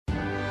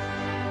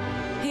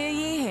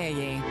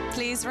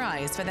Please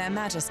rise for their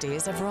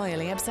majesties of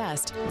Royally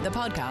Obsessed, the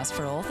podcast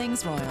for all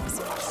things royals.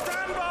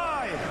 Stand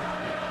by!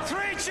 3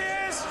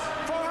 cheers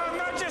for Her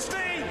Majesty,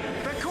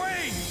 the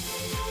Queen!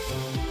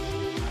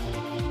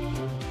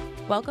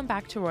 Welcome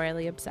back to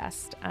Royally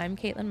Obsessed. I'm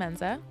Caitlin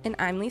Menza. And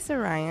I'm Lisa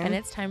Ryan. And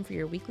it's time for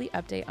your weekly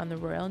update on the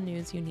royal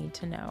news you need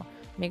to know.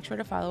 Make sure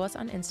to follow us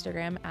on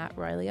Instagram at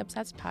Royally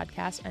Obsessed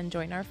Podcast and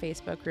join our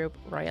Facebook group,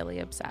 Royally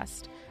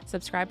Obsessed.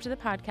 Subscribe to the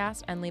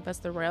podcast and leave us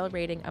the royal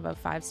rating of a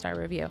 5-star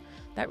review.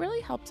 That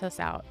really helps us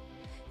out.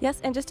 Yes,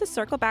 and just to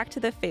circle back to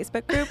the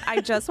Facebook group,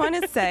 I just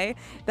want to say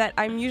that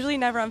I'm usually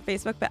never on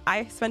Facebook, but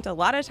I spent a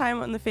lot of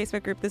time on the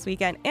Facebook group this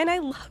weekend, and I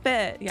love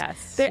it.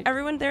 Yes.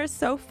 Everyone there is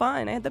so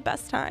fun. I had the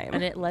best time.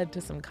 And it led to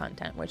some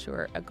content, which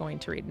we're going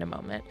to read in a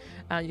moment.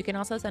 You can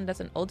also send us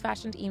an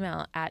old-fashioned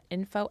email at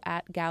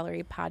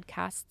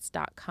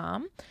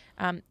info@gallerypodcasts.com.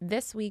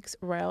 This week's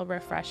royal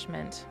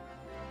refreshment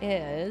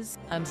is...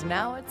 And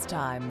now it's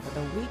time for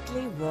the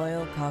weekly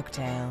royal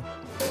cocktail.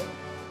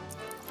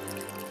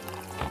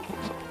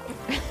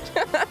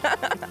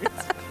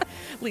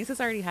 Lisa's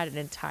already had an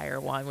entire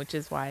one, which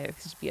is why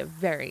this should be a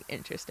very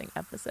interesting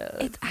episode.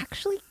 It's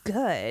actually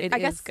good. I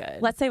guess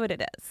good. Let's say what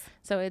it is.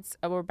 So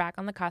we're back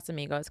on the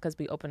Casamigos because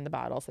we opened the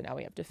bottle, so now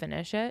we have to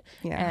finish it.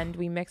 Yeah. And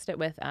we mixed it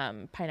with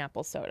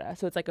pineapple soda.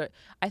 So it's like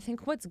I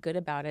think what's good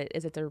about it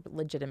is it's a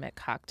legitimate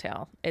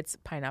cocktail. It's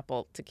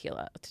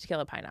tequila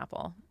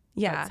pineapple.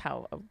 Yeah. That's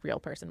how a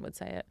real person would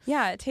say it.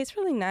 Yeah, it tastes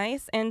really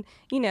nice. And,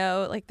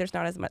 there's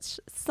not as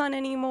much sun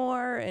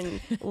anymore and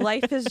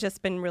life has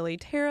just been really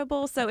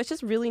terrible. So it's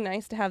just really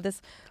nice to have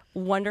this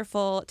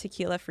wonderful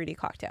tequila fruity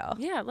cocktail.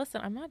 Yeah,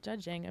 listen, I'm not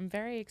judging. I'm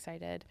very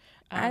excited.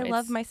 I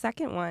love my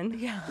second one.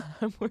 Yeah,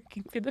 I'm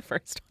working through the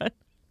first one.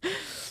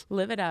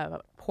 Live it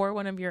up. Pour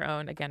one of your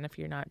own, again, if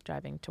you're not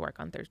driving to work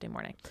on Thursday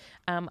morning.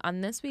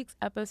 On this week's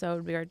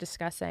episode, we are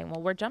discussing,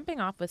 we're jumping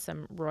off with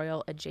some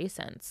royal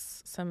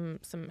adjacents, some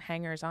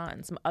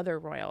hangers-on, some other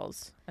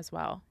royals as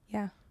well.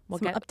 Yeah, We'll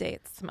some get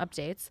updates. Some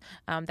updates.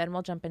 Then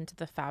we'll jump into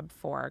the Fab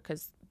Four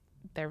because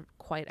they're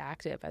quite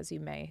active, as you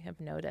may have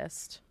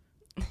noticed.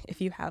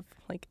 If you have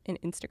an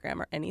Instagram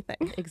or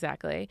anything.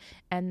 Exactly.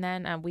 And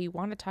then we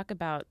want to talk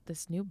about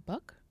this new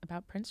book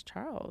about Prince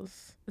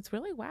Charles. It's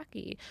really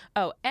wacky.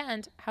 Oh,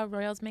 and how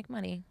royals make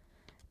money.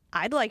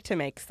 I'd like to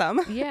make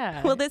some.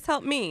 Yeah. Will this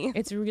help me?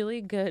 It's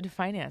really good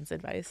finance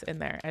advice in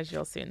there, as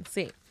you'll soon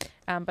see.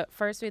 But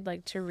first, we'd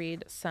like to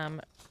read some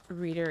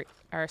listener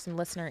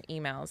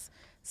emails.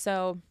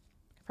 So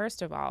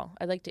first of all,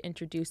 I'd like to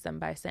introduce them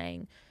by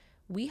saying,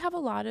 we have a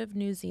lot of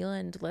New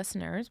Zealand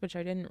listeners, which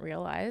I didn't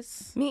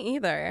realize. Me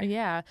either.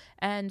 Yeah.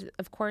 And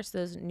of course,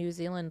 those New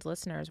Zealand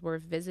listeners were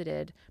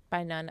visited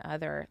by none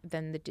other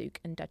than the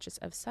Duke and Duchess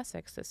of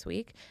Sussex this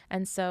week.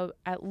 And so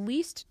at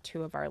least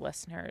 2 of our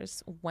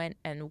listeners went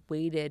and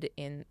waited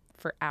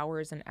for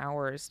hours and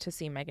hours to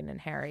see Meghan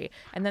and Harry.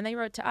 And then they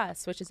wrote to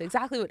us, which is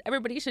exactly what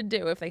everybody should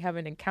do if they have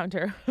an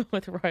encounter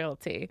with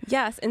royalty.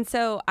 Yes. And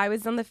so I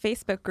was on the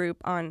Facebook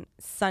group on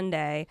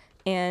Sunday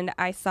and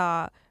I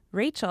saw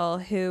Rachel,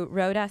 who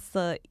wrote us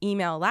the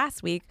email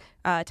last week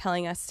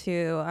telling us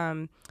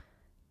to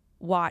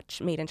watch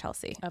Made in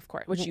Chelsea. Of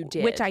course, which you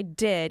did. Which I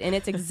did, and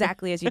it's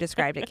exactly as you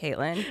described it,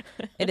 Caitlin.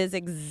 It is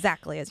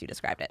exactly as you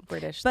described it.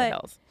 British the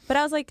Hills. But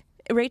I was like,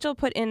 Rachel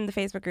put in the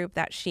Facebook group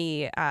that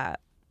she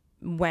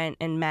went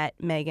and met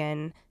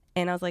Meghan,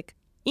 and I was like,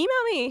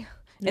 email me.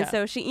 Yeah. And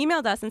so she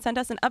emailed us and sent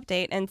us an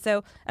update, and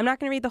so I'm not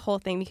going to read the whole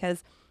thing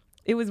because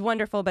it was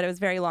wonderful, but it was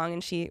very long,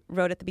 and she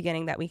wrote at the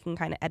beginning that we can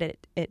kind of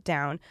edit it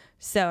down.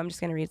 So I'm just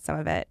going to read some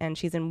of it, and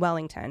she's in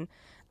Wellington.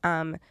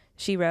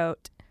 She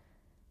wrote,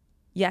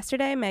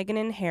 yesterday, Meghan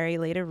and Harry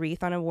laid a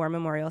wreath on a war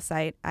memorial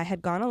site. I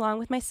had gone along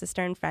with my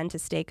sister and friend to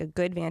stake a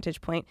good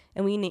vantage point,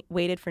 and we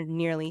waited for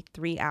nearly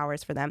 3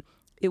 hours for them.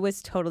 It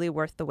was totally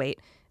worth the wait.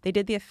 They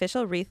did the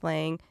official wreath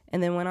laying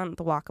and then went on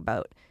the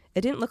walkabout.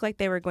 It didn't look like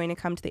they were going to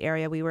come to the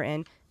area we were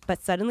in,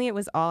 but suddenly it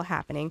was all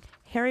happening.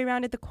 Harry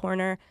rounded the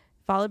corner,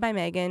 followed by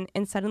Meghan,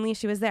 and suddenly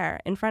she was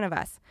there, in front of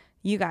us.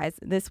 You guys,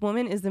 this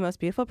woman is the most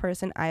beautiful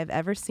person I have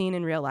ever seen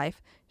in real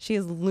life. She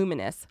is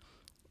luminous.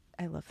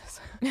 I love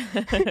this.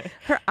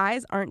 Her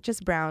eyes aren't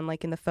just brown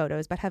like in the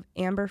photos, but have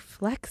amber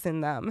flecks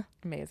in them.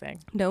 Amazing.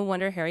 No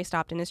wonder Harry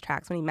stopped in his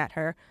tracks when he met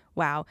her.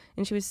 Wow.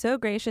 And she was so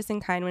gracious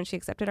and kind when she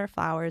accepted our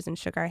flowers and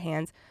shook our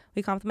hands.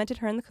 We complimented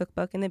her on the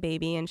cookbook and the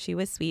baby, and she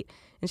was sweet.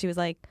 And she was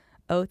like,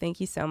 oh, thank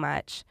you so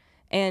much.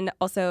 And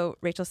also,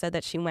 Rachel said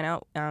that she went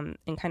out and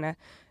kind of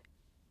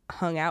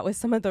hung out with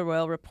some of the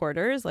royal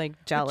reporters,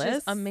 jealous. Which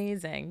is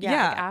amazing.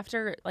 Yeah.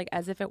 After,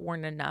 as if it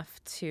weren't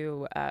enough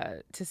to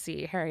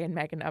see Harry and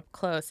Meghan up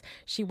close,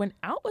 she went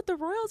out with the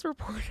royals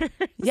reporters.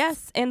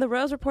 Yes. And the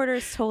royals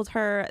reporters told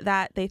her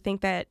that they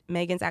think that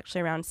Meghan's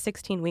actually around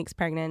 16 weeks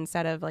pregnant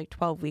instead of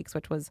 12 weeks,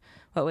 which was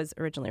what was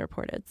originally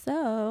reported.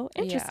 So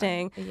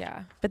interesting.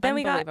 Yeah. But then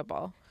we got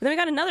Unbelievable.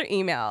 another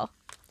email.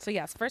 So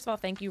yes, first of all,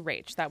 thank you,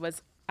 Rach. That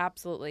was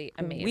absolutely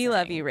amazing. We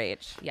love you,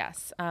 Rach.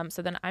 Yes.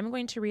 So then I'm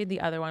going to read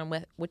the other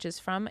one, which is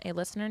from a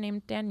listener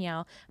named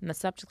Danielle. And the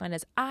subject line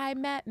is, I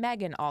met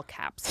Megan, all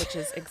caps, which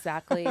is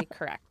exactly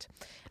correct.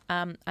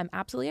 I'm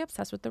absolutely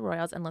obsessed with the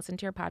Royals and listen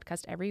to your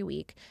podcast every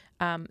week,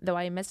 though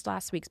I missed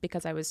last week's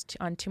because I was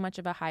on too much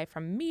of a high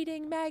from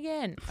meeting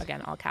Megan.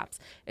 Again, all caps.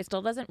 It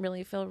still doesn't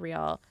feel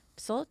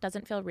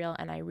real,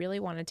 and I really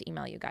wanted to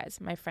email you guys.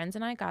 My friends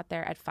and I got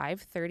there at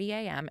 5:30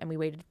 a.m. and we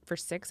waited for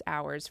 6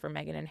 hours for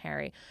Meghan and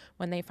Harry.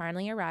 When they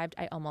finally arrived,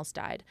 I almost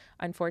died.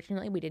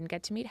 Unfortunately, we didn't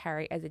get to meet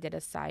Harry as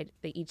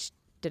they each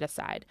did a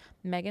side.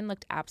 Meghan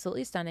looked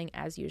absolutely stunning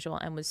as usual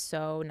and was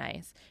so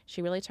nice.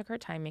 She really took her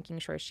time making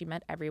sure she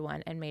met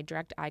everyone and made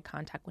direct eye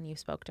contact when you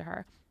spoke to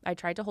her. I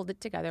tried to hold it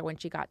together when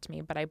she got to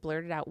me, but I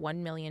blurted out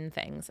 1 million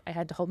things. I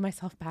had to hold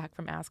myself back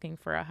from asking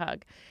for a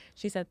hug.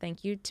 She said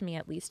thank you to me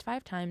at least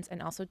 5 times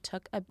and also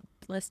took a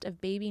list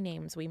of baby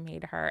names we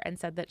made her and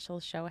said that she'll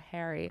show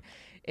Harry.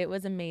 It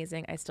was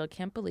amazing. I still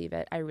can't believe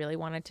it. I really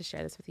wanted to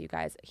share this with you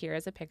guys. Here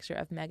is a picture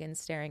of Meghan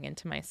staring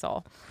into my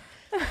soul.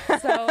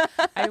 So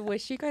I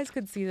wish you guys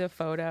could see the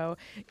photo.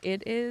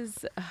 It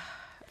is,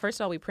 first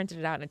of all, we printed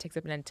it out and it takes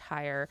up an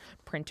entire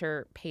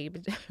printer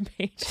page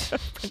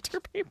of printer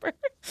paper.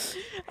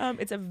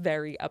 It's a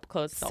very up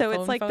close cell phone So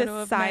it's like photo the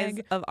of size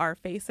Meg. of our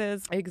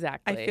faces.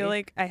 Exactly. I feel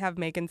like I have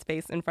Megan's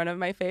face in front of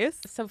my face.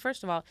 So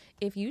first of all,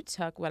 if you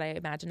took what I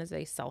imagine is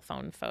a cell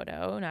phone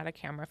photo, not a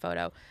camera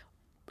photo,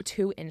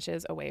 2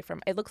 inches away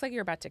from, it looks like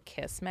you're about to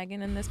kiss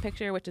Meghan in this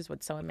picture, which is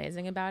what's so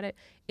amazing about it.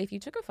 If you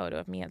took a photo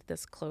of me at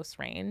this close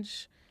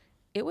range,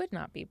 it would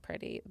not be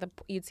pretty.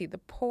 You'd see the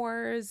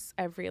pores,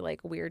 every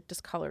like weird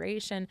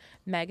discoloration.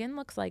 Meghan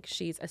looks like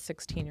she's a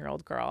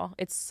 16-year-old girl.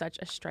 It's such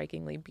a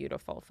strikingly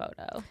beautiful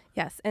photo.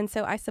 Yes, and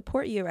so I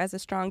support you as a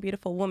strong,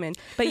 beautiful woman.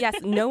 But yes,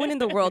 no one in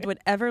the world would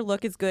ever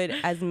look as good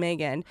as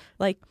Meghan.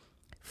 Like,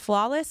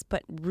 flawless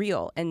but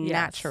real and Yes.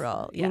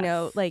 natural. You Yes.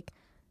 know, like,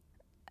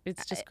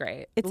 It's just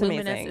great. It's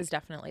Luminous amazing. is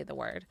definitely the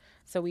word.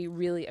 So we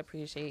really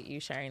appreciate you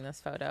sharing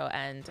this photo,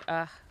 and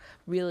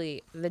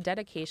really the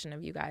dedication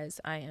of you guys.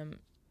 I am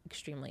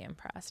extremely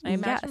impressed. I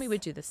imagine we Yes.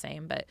 would do the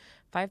same, but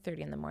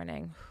 5:30 in the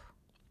morning,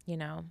 you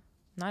know,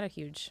 not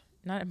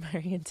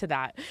very into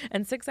that.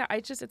 And 6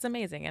 hours, it's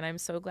amazing. And I'm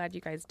so glad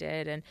you guys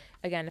did. And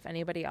again, if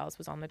anybody else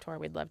was on the tour,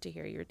 we'd love to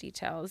hear your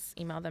details.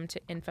 Email them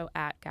to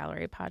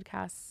info@Gallery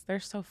Podcasts. They're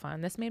so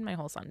fun. This made my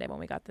whole Sunday when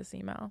we got this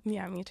email.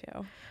 yeah, me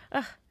too.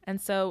 And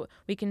so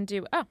we can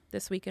do,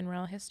 This Week in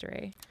Royal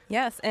History.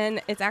 Yes,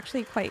 and it's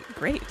actually quite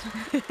great.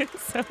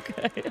 It's so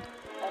good.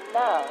 And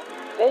now,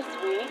 This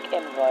Week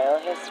in Royal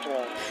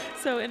History.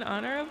 So in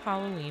honor of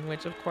Halloween,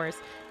 which of course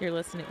you're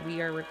listening,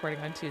 we are recording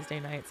on Tuesday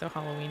night, so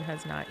Halloween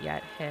has not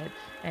yet hit,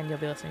 and you'll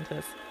be listening to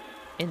this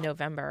in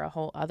November, a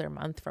whole other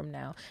month from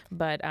now.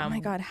 But Oh my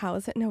God, how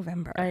is it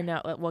November? I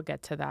know, we'll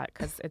get to that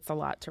because it's a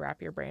lot to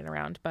wrap your brain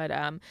around. But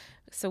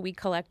so we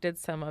collected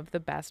some of the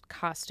best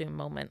costume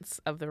moments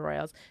of the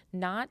royals,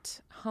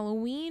 not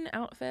Halloween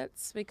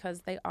outfits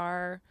because they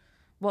are,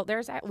 well,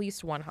 there's at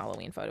least one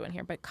Halloween photo in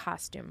here, but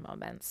costume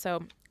moments.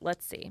 So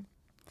let's see.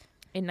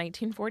 In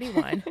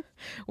 1941,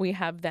 we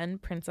have then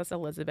Princess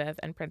Elizabeth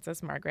and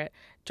Princess Margaret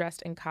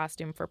dressed in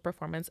costume for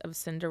performance of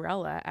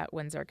Cinderella at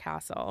Windsor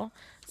Castle.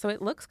 So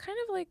it looks kind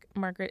of like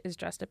Margaret is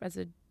dressed up as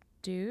a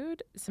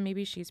dude. So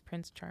maybe she's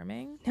Prince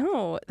Charming.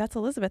 No, that's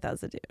Elizabeth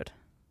as a dude.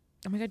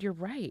 Oh my God, you're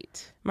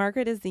right.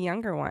 Margaret is the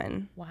younger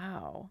one.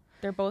 Wow.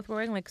 They're both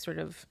wearing like sort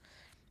of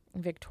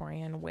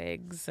Victorian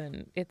wigs,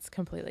 and it's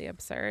completely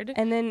absurd.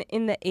 And then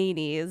in the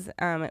 80s,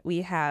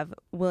 we have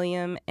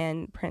William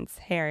and Prince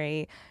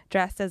Harry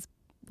dressed as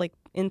like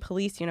in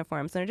police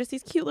uniforms. And they're just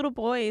these cute little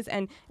boys.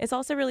 And it's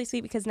also really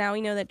sweet because now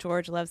we know that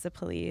George loves the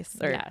police,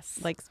 or Yes.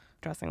 likes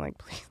dressing like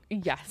police.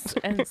 Yes.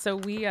 And so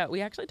we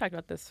actually talked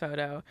about this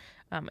photo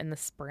in the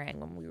spring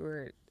when we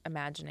were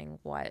imagining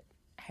what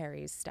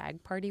Harry's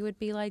stag party would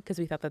be like, because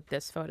we thought that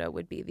this photo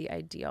would be the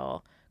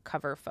ideal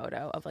cover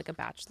photo of like a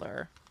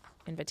bachelor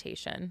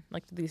invitation,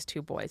 like these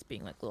 2 boys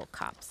being like little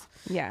cops.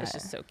 Yeah. It's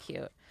just so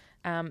cute.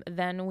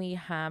 Then we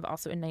have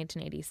also in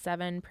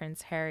 1987,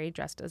 Prince Harry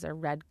dressed as a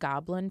red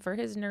goblin for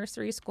his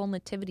nursery school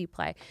nativity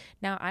play.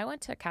 Now, I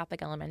went to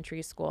Catholic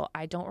elementary school.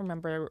 I don't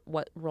remember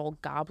what role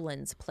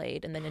goblins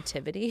played in the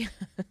nativity.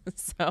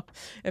 So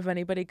if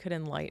anybody could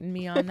enlighten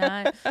me on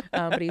that.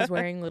 But he's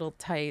wearing little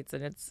tights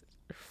and it's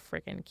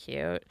freaking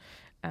cute.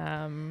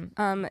 In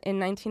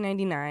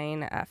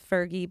 1999,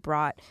 Fergie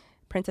brought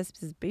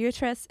Princesses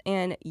Beatrice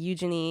and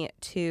Eugenie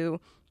to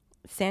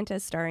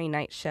Santa's Starry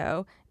Night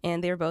show,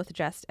 and they were both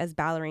dressed as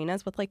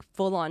ballerinas with like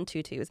full-on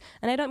tutus.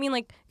 And I don't mean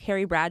like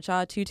Carrie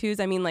Bradshaw tutus.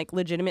 I mean like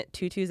legitimate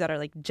tutus that are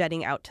like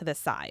jetting out to the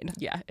side.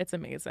 Yeah, it's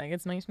amazing.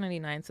 It's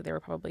 1999, so they were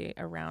probably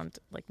around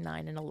like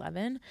 9 and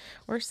 11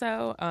 or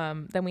so.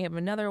 Then we have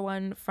another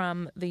one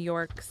from the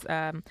Yorks.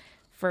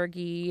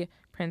 Fergie,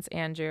 Prince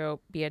Andrew,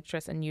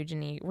 Beatrice, and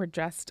Eugenie were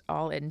dressed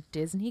all in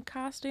Disney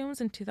costumes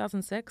in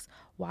 2006.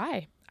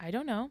 Why? I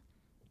don't know.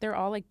 They're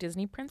all like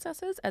Disney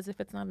princesses, as if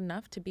it's not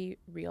enough to be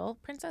real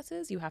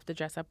princesses. You have to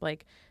dress up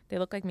like, they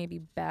look like maybe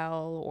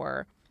Belle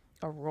or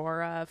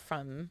Aurora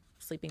from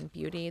Sleeping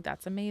Beauty.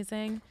 That's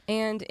amazing.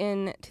 And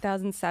in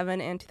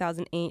 2007 and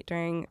 2008,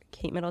 during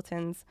Kate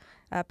Middleton's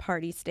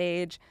party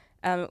stage,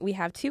 we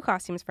have 2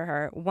 costumes for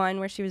her. One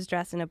where she was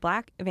dressed in a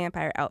black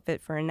vampire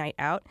outfit for a night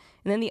out.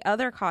 And then the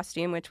other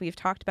costume, which we've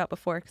talked about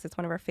before because it's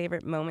one of our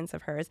favorite moments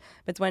of hers,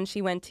 but it's when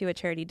she went to a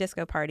charity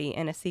disco party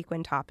in a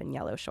sequin top and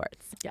yellow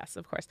shorts. Yes,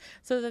 of course.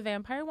 So the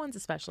vampire one's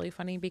especially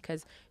funny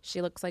because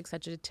she looks like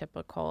such a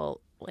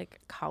typical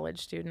like college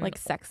student. Like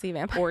sexy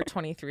vampire. Or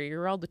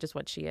 23-year-old, which is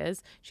what she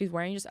is. She's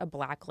wearing just a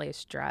black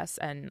lace dress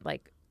and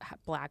like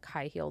black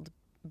high-heeled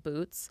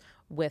boots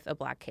with a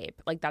black cape.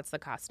 Like that's the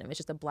costume. It's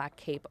just a black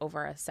cape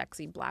over a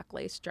sexy black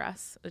lace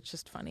dress. It's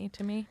just funny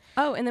to me.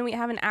 Oh, and then we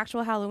have an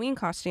actual Halloween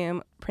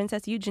costume.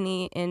 Princess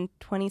Eugenie in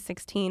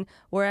 2016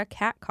 wore a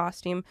cat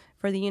costume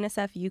for the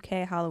UNICEF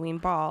UK Halloween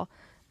ball.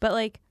 But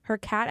like her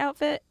cat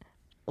outfit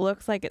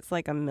looks like it's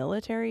like a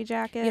military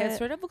jacket. Yeah, it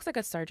sort of looks like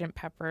a Sgt.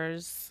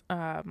 Pepper's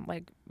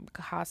like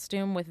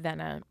costume with then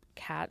a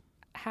cat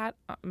hat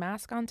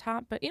mask on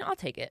top. But I'll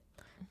take it.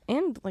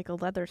 And like a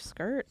leather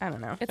skirt. I don't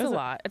know. It's a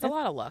lot. It's a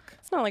lot of look.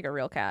 It's not like a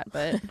real cat,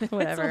 but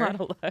whatever. It's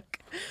a lot of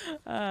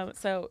look.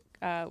 So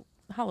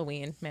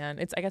Halloween, man.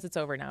 I guess it's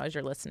over now as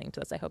you're listening to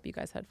this. I hope you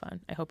guys had fun.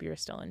 I hope you're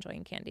still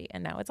enjoying candy.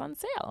 And now it's on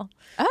sale.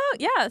 Oh,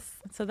 yes.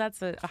 So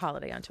that's a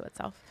holiday unto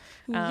itself.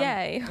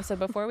 Yay. So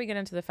before we get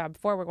into the Fab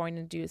Four, we're going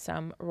to do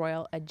some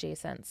royal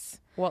adjacents.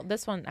 Well,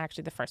 this one,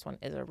 actually, the first one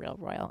is a real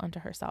royal unto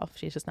herself.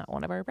 She's just not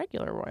one of our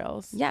regular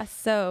royals. Yes.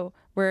 So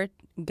we're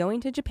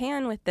going to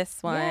Japan with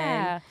this one.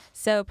 Yeah.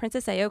 So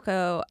Princess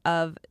Ayako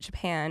of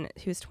Japan,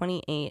 who's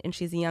 28, and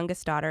she's the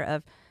youngest daughter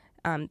of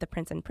the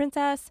prince and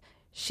princess.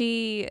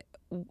 She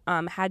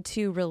had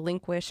to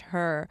relinquish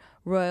her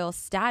royal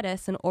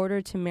status in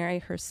order to marry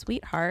her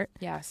sweetheart,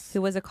 Yes.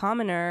 who was a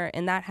commoner,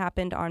 and that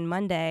happened on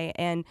Monday.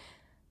 And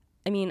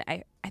I mean,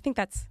 I think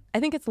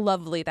it's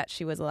lovely that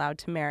she was allowed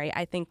to marry.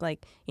 I think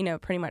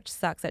pretty much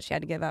sucks that she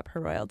had to give up her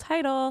royal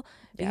title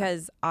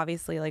because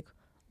obviously like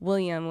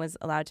William was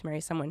allowed to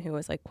marry someone who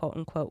was like quote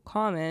unquote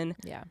common.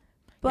 Yeah.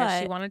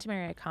 But she wanted to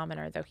marry a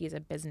commoner, though he's a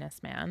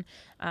businessman.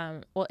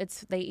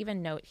 They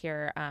even note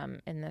here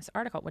in this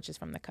article, which is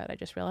from The Cut, I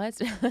just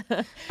realized.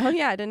 Oh,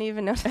 yeah, I didn't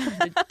even know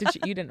that.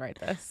 You didn't write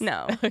this?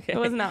 No, Okay. It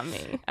was not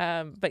me.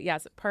 But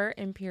yes, per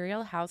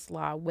imperial house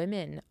law,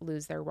 women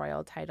lose their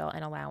royal title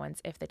and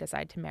allowance if they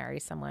decide to marry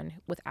someone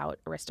without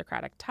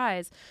aristocratic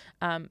ties.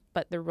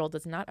 But the rule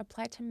does not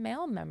apply to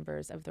male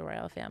members of the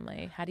royal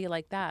family. How do you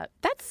like that?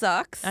 That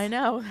sucks. I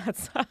know, that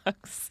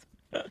sucks.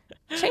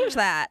 Change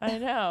that. I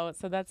know.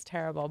 So that's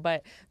terrible.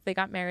 But they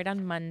got married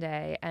on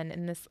Monday. And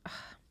in this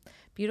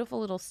beautiful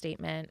little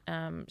statement,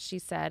 she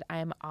said, "I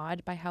am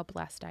awed by how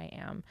blessed I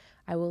am.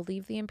 I will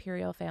leave the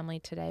imperial family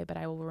today, but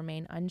I will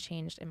remain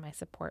unchanged in my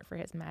support for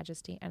His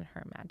Majesty and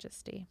Her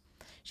Majesty."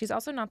 She's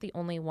also not the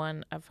only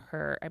one of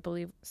her, I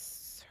believe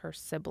her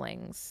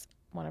siblings,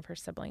 one of her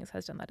siblings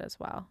has done that as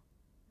well.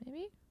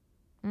 Maybe?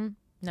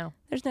 No.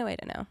 There's no way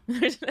to know.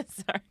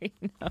 Sorry,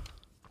 no.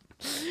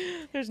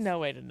 There's no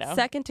way to know.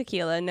 Second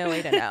tequila, no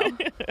way to know.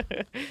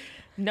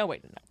 No way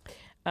to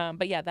know.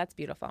 But yeah, that's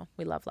beautiful.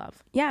 We love.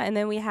 Yeah, and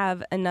then we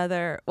have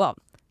another, so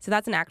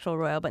that's an actual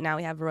royal, but now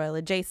we have royal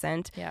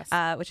adjacent, Yes.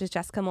 Which is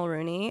Jessica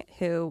Mulroney,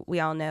 who we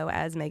all know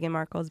as Meghan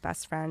Markle's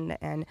best friend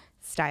and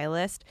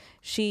stylist.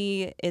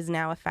 She is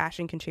now a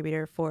fashion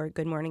contributor for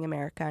Good Morning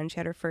America, and she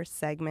had her first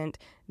segment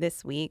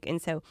this week.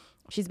 And so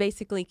she's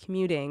basically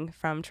commuting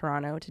from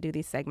Toronto to do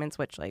these segments,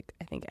 which I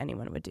think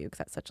anyone would do because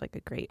that's such a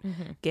great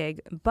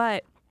gig.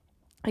 But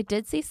I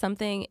did see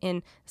something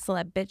in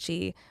Celeb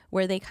Bitchy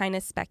where they kind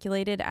of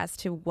speculated as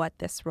to what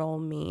this role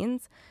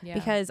means. Yeah.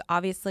 Because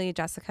obviously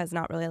Jessica's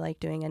not really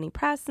doing any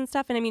press and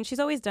stuff. And I mean, she's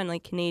always done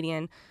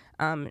Canadian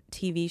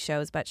TV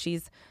shows, but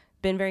she's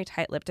been very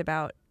tight-lipped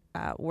about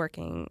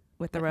working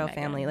with the royal Meghan,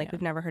 family. yeah.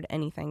 We've never heard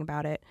anything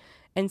about it.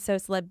 And so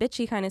Celeb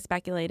Bitchy kind of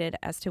speculated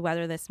as to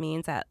whether this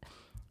means that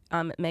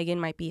Meghan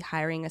might be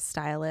hiring a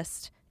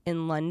stylist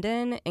in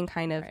London and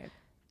kind of Right.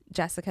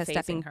 Jessica Phasing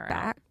stepping her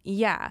back. out.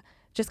 Yeah.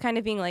 Just kind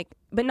of being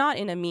but not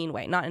in a mean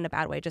way, not in a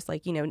bad way. Just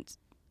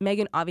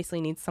Meghan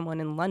obviously needs someone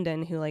in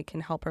London who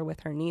can help her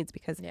with her needs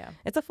because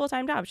it's a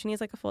full-time job. She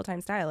needs a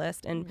full-time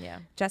stylist. And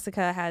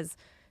Jessica has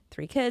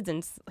 3 kids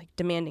and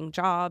demanding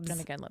jobs. And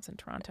again, lives in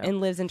Toronto.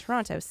 And lives in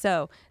Toronto.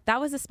 So that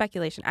was a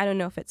speculation. I don't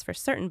know if it's for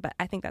certain, but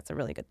I think that's a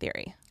really good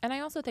theory. And I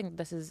also think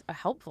this is a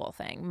helpful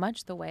thing,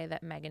 much the way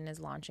that Meghan is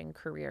launching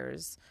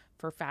careers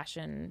for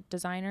fashion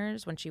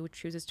designers. When she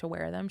chooses to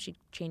wear them, she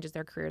changes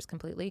their careers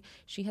completely.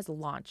 She has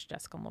launched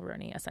Jessica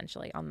Mulroney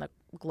essentially on the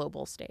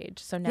global stage.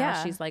 So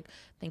now she's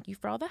thank you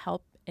for all the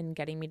help in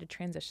getting me to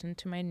transition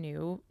to my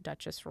new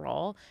Duchess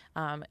role.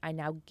 I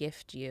now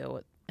gift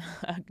you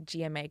a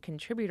GMA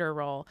contributor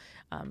role.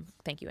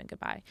 Thank you and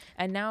goodbye.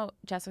 And now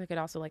Jessica could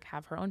also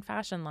have her own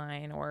fashion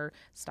line or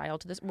style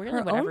to this, really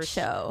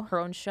her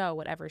own show,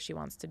 whatever she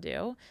wants to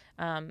do.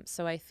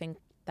 So I think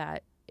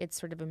that it's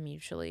sort of a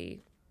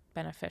mutually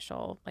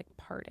beneficial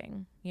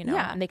parting,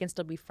 and they can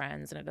still be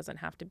friends, and it doesn't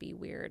have to be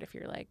weird if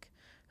you're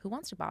who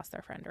wants to boss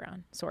their friend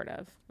around, sort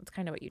of. It's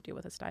kind of what you do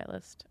with a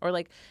stylist. Or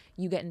like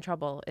you get in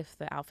trouble if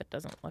the outfit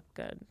doesn't look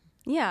good.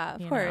 Yeah,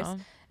 of course. Know?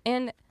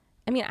 And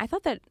I mean, I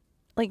thought that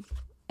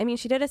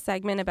she did a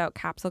segment about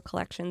capsule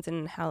collections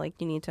and how like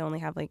you need to only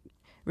have like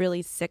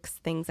really 6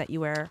 things that you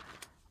wear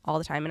all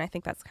the time. And I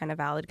think that's kind of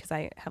valid because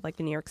I have like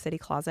a New York City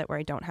closet where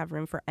I don't have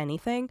room for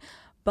anything.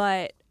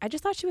 But I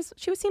just thought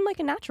she seemed like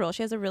a natural.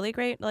 She has a really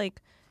great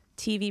like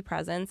TV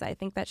presence. I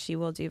think that she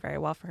will do very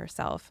well for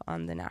herself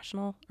on the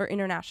national or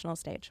international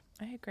stage.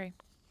 I agree.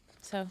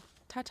 So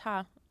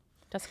ta-ta,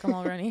 Jessica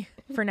Mulroney,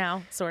 for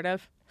now, sort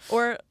of.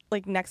 Or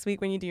like next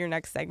week when you do your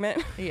next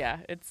segment. Yeah,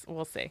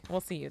 we'll see. We'll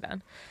see you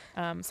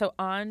then. So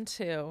on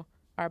to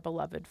our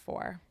beloved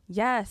 4.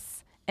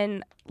 Yes.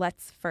 And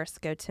let's first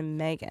go to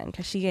Meghan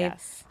because she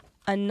gave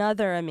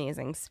another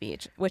amazing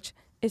speech, which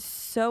is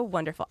so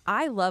wonderful.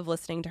 I love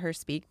listening to her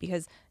speak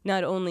because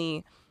not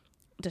only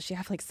does she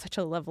have like such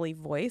a lovely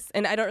voice,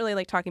 and I don't really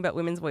like talking about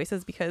women's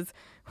voices because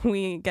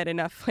we get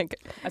enough like,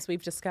 as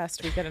we've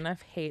discussed, we get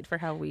enough hate for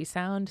how we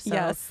sound. So.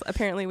 Yes,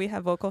 apparently we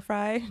have vocal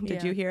fry.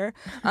 Did you hear?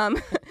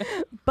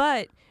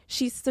 But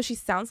she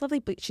sounds lovely,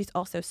 but she's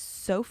also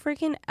so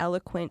freaking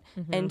eloquent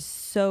and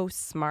so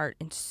smart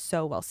and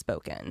so well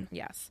spoken.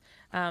 Yes.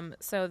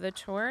 So the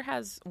tour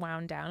has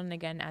wound down, and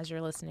again, as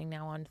you're listening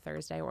now on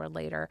Thursday or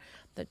later,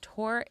 the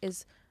tour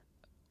is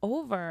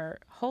over.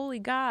 Holy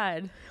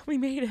God, we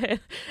made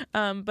it.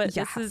 But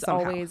this is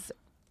always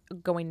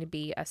going to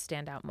be a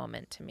standout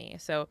moment to me.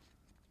 So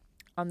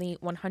on the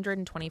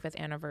 125th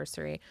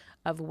anniversary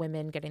of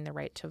women getting the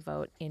right to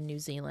vote in New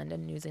Zealand,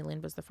 and New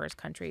Zealand was the first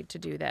country to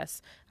do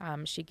this,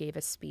 she gave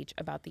a speech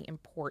about the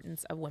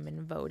importance of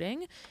women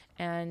voting.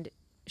 And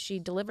she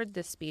delivered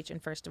this speech in,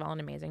 first of all, an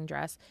amazing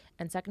dress,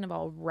 and second of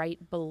all,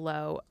 right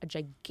below a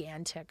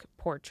gigantic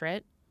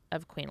portrait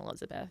of Queen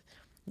Elizabeth.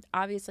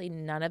 Obviously,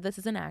 none of this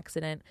is an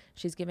accident.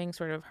 She's giving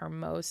sort of her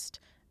most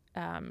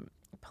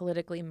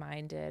politically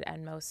minded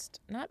and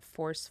most, not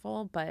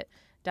forceful, but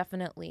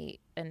definitely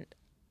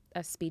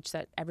a speech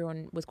that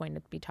everyone was going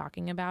to be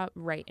talking about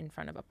right in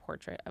front of a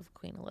portrait of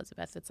Queen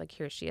Elizabeth. It's like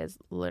here she is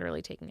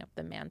literally taking up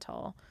the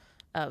mantle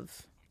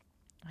of,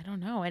 I don't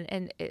know,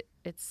 and it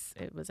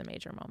was a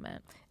major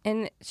moment.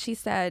 And she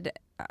said,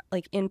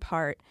 like in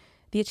part,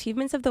 the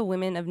achievements of the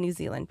women of New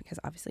Zealand, because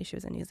obviously she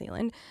was in New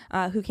Zealand,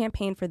 who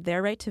campaigned for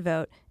their right to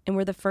vote and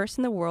were the first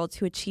in the world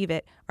to achieve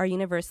it, are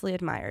universally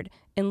admired.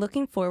 In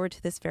looking forward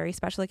to this very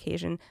special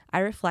occasion, I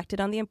reflected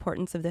on the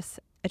importance of this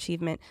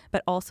achievement,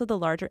 but also the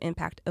larger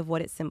impact of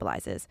what it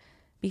symbolizes.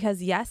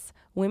 Because yes,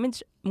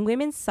 women's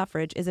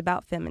suffrage is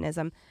about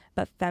feminism,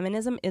 but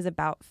feminism is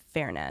about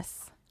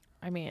fairness.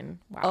 I mean,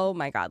 wow. Oh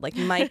my God, like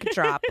mic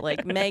drop.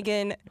 Like,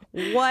 Meghan,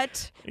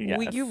 what? Yes.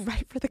 Were you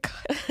right for the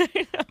cut?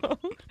 I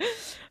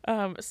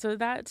know. So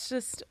that's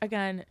just,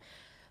 again,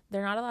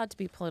 they're not allowed to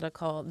be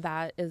political.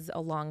 That is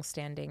a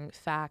long-standing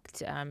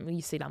fact.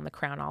 You see it on The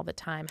Crown all the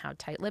time, how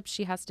tight-lipped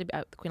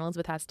Queen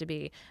Elizabeth has to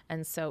be.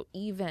 And so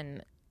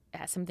even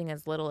something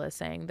as little as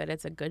saying that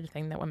it's a good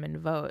thing that women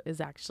vote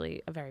is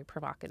actually a very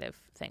provocative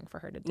thing for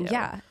her to do.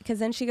 Yeah, because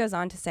then she goes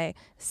on to say,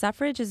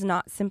 suffrage is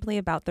not simply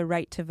about the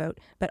right to vote,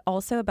 but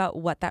also about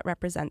what that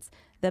represents.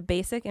 The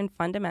basic and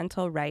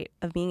fundamental right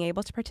of being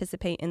able to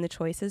participate in the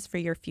choices for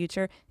your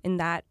future and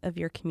that of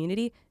your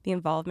community, the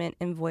involvement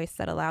and voice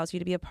that allows you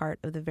to be a part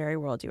of the very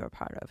world you are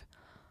part of.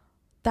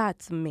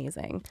 That's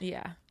amazing.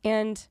 Yeah.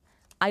 And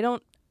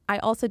I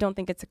also don't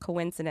think it's a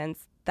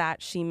coincidence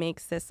that she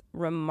makes this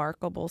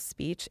remarkable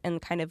speech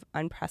and kind of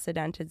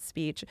unprecedented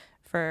speech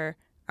for,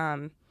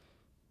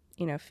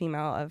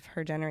 female of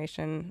her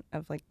generation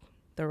of like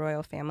the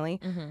royal family,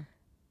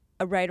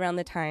 right around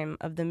the time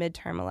of the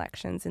midterm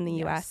elections in the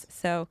U.S.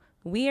 So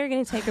we are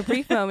going to take a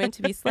brief moment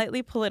to be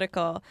slightly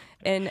political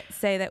and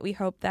say that we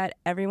hope that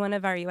every one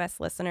of our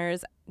U.S.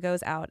 listeners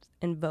goes out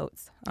and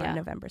votes on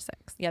November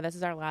 6th. Yeah, this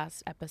is our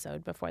last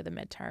episode before the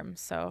midterm.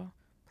 So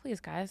please,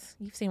 guys,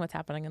 you've seen what's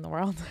happening in the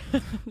world.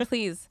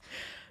 Please.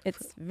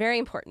 It's very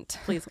important.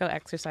 Please go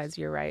exercise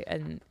your right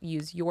and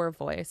use your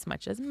voice,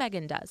 much as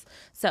Meghan does.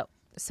 So,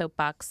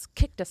 soapbox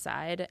kicked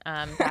aside,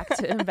 back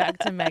to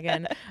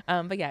Meghan.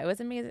 But yeah, it was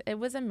amazing. It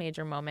was a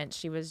major moment.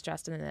 She was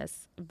dressed in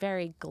this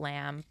very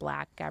glam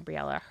black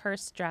Gabriella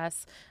Hearst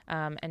dress,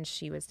 and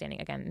she was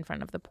standing again in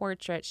front of the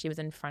portrait. She was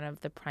in front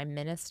of the Prime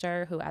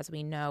Minister, who, as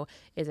we know,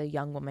 is a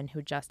young woman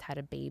who just had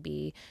a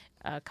baby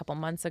a couple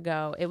months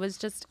ago. It was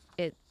just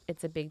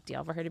It's a big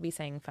deal for her to be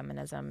saying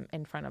feminism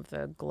in front of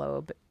the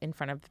globe, in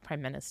front of the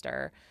Prime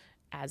Minister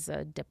as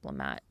a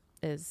diplomat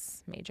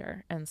is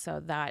major. And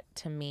so that,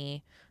 to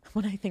me,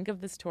 when I think of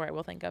this tour, I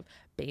will think of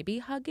baby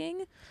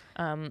hugging.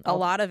 A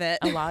lot of it.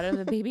 A lot of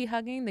the baby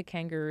hugging, the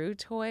kangaroo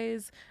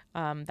toys,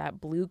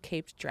 that blue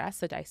caped dress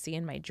that I see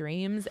in my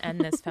dreams, and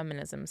this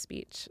feminism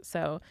speech.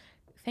 So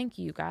thank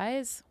you,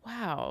 guys.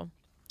 Wow.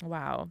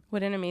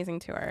 What an amazing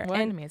tour. What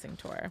an amazing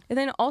tour. And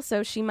then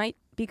also she might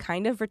be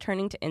kind of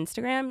returning to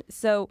Instagram.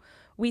 So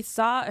we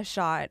saw a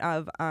shot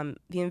of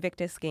the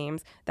Invictus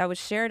Games that was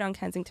shared on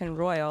Kensington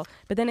Royal,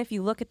 but then if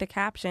you look at the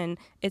caption,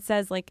 it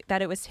says like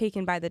that it was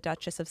taken by the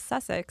Duchess of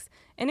Sussex,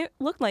 and it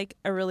looked like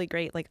a really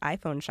great like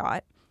iPhone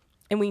shot.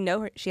 And we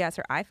know she has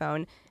her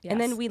iPhone. Yes.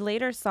 And then we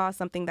later saw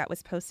something that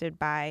was posted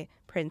by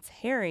Prince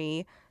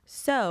Harry.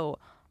 So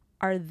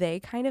are they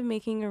kind of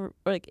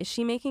is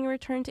she making a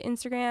return to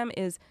Instagram?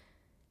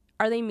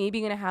 Are they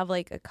maybe going to have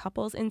like a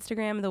couple's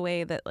Instagram the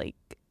way that like,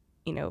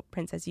 you know,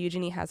 Princess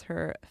Eugenie has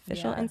her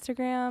official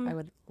Instagram? I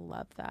would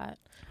love that.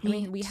 I Me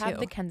mean, we have too.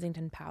 the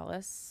Kensington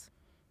Palace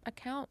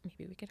account.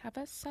 Maybe we could have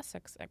a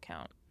Sussex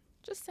account.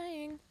 Just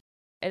saying.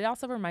 It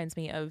also reminds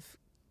me of,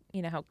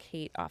 you know, how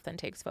Kate often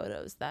takes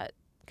photos that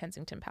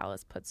Kensington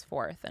Palace puts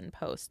forth and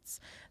posts.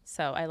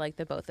 So I like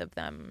the both of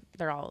them.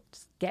 They're all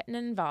just getting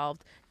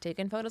involved,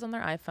 taking photos on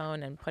their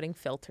iPhone and putting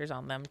filters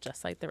on them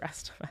just like the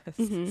rest of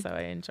us. So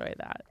I enjoy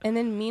that. And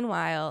then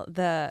meanwhile,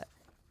 the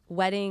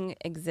wedding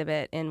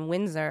exhibit in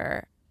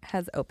Windsor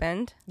has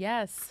opened.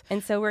 Yes.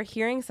 And so we're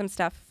hearing some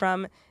stuff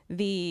from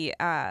the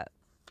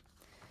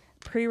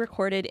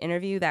pre-recorded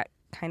interview that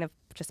kind of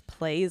just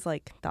plays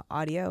like the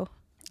audio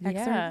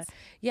excerpts.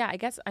 Yeah,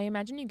 I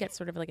imagine you get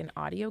sort of like an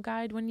audio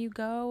guide when you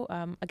go.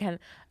 Again,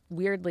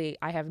 weirdly,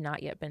 I have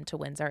not yet been to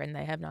Windsor and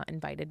they have not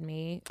invited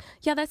me.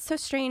 Yeah, that's so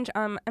strange.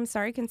 I'm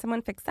sorry, can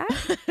someone fix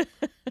that?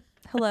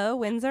 Hello,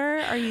 Windsor,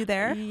 are you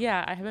there?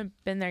 Yeah, I haven't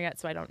been there yet,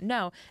 so I don't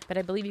know. But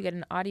I believe you get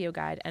an audio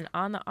guide. And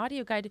on the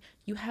audio guide,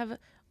 you have,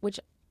 which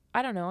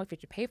I don't know if you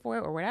have to pay for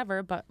it or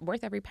whatever, but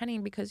worth every penny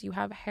because you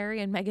have Harry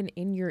and Meghan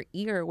in your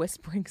ear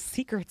whispering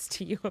secrets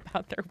to you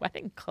about their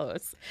wedding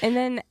clothes. And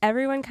then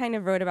everyone kind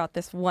of wrote about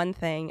this one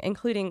thing,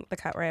 including the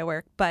cut where I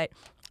work, but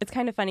it's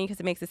kind of funny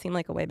because it makes it seem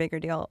like a way bigger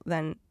deal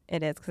than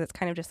it is because it's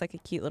kind of just like a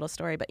cute little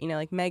story. But, you know,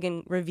 like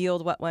Meghan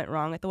revealed what went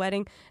wrong at the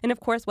wedding. And of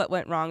course, what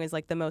went wrong is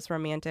like the most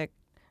romantic,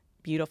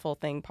 beautiful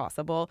thing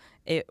possible.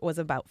 It was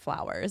about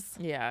flowers.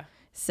 Yeah.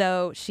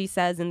 So she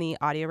says in the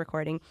audio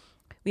recording,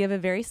 we have a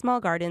very small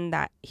garden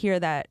that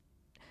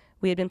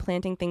we had been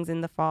planting things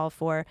in the fall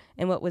for.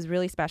 And what was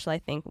really special, I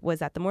think,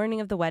 was at the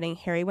morning of the wedding,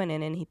 Harry went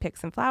in and he picked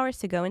some flowers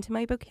to go into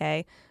my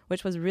bouquet,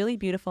 which was really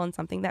beautiful and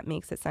something that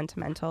makes it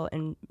sentimental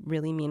and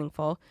really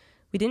meaningful.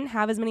 We didn't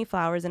have as many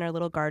flowers in our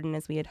little garden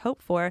as we had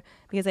hoped for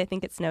because I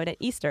think it snowed at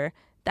Easter.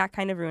 That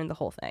kind of ruined the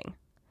whole thing.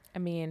 I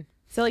mean,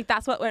 so like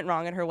that's what went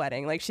wrong at her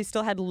wedding. Like she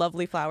still had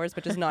lovely flowers,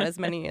 but just not as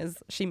many as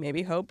she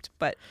maybe hoped.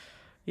 But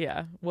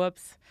yeah,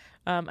 whoops.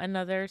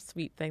 Another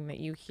sweet thing that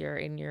you hear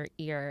in your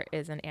ear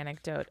is an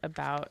anecdote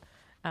about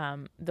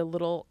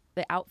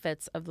the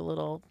outfits of the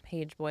little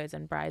page boys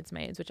and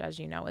bridesmaids, which, as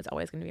you know, is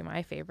always going to be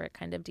my favorite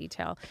kind of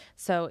detail.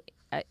 So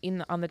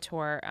on the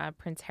tour,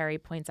 Prince Harry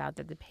points out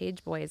that the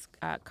page boys'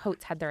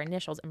 coats had their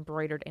initials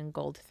embroidered in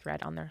gold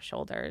thread on their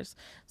shoulders.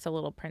 So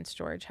little Prince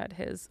George had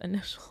his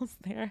initials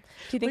there.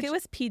 Do you think it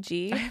was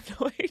PG? I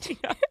have no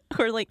idea.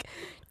 Or like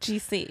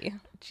GC?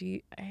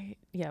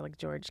 Like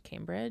George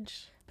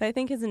Cambridge. But I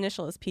think his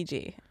initial is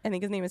PG. I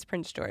think his name is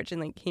Prince George,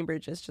 and like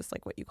Cambridge is just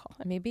like what you call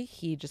him. Maybe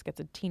he just gets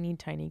a teeny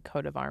tiny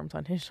coat of arms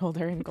on his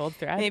shoulder in gold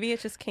thread. Maybe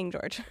it's just King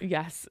George.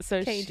 Yes.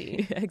 So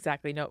KG.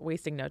 Exactly. No,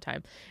 wasting no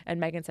time. And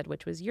Meghan said,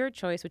 which was your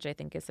choice, which I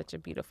think is such a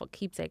beautiful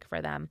keepsake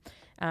for them.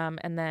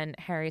 And then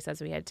Harry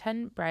says, we had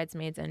 10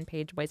 bridesmaids and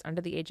page boys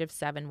under the age of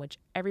 7, which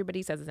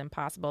everybody says is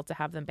impossible to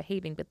have them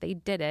behaving, but they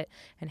did it.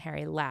 And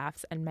Harry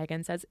laughs. And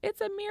Meghan says,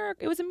 it's a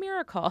miracle. It was a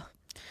miracle.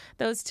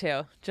 Those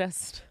two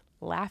just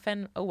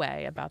laughing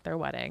away about their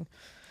wedding.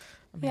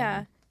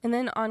 Yeah. And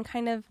then on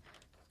kind of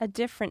a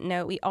different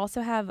note, we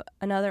also have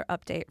another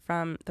update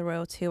from the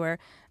royal tour.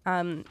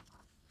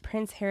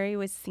 Prince Harry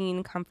was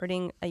seen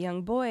comforting a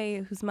young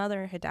boy whose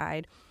mother had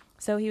died.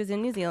 So he was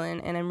in New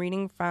Zealand, and I'm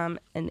reading from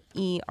an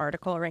E!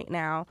 Article right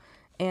now.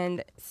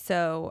 And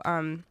so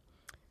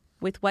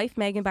with wife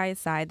Meghan by his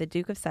side, the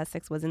Duke of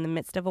Sussex was in the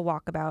midst of a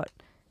walkabout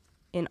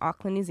in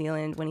Auckland, New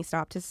Zealand, when he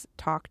stopped to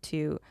talk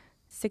to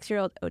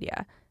 6-year-old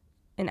Odia.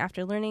 And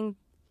after learning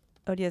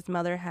Odia's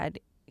mother had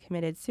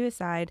committed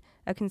suicide,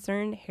 a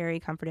concerned Harry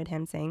comforted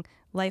him, saying,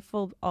 life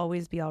will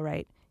always be all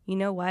right. You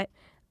know what?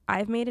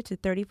 I've made it to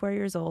 34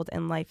 years old,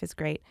 and life is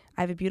great.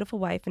 I have a beautiful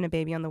wife and a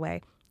baby on the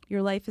way.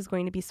 Your life is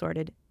going to be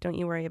sorted. Don't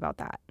you worry about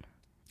that.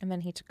 And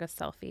then he took a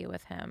selfie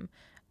with him,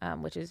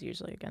 which is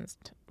usually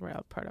against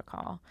royal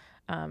protocol.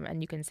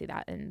 And you can see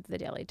that in the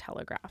Daily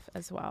Telegraph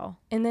as well.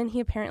 And then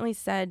he apparently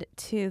said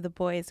to the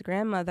boy's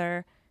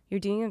grandmother, you're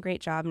doing a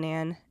great job,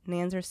 Nan.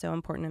 Nans are so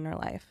important in our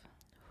life,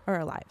 or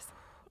our lives.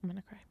 I'm going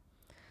to cry.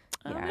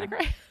 Yeah. I'm going to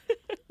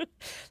cry.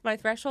 My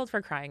threshold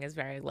for crying is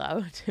very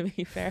low, to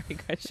be fair. You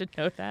guys should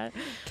know that.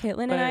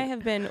 Caitlin and I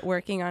have been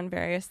working on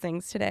various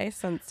things today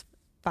since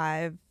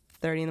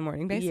 5:30 in the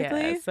morning,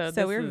 basically. Yeah,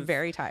 so we're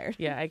very tired.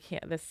 Yeah, I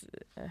can't.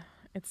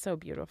 It's so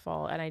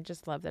beautiful. And I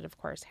just love that, of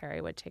course, Harry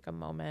would take a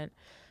moment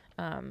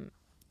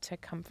to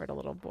comfort a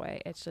little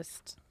boy. It's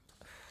just,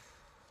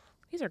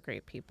 these are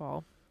great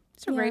people.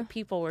 These are great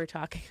people we're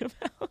talking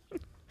about.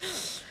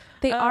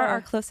 They are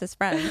our closest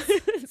friends,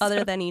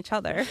 other than each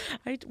other.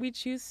 We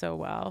choose so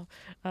well.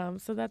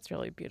 So that's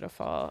really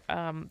beautiful.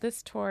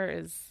 This tour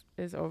is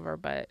is over,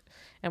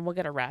 and we'll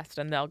get a rest,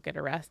 and they'll get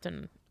a rest,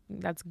 and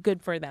that's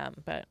good for them.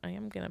 But I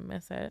am gonna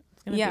miss it.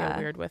 It's gonna be a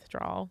weird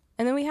withdrawal.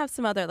 And then we have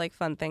some other like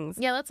fun things.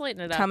 Yeah, let's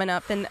lighten it up. Coming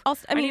up, and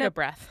also I need a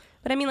breath.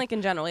 But I mean, like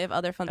in general, we have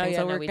other fun things. Yeah,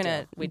 so no, we're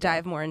gonna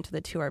dive more into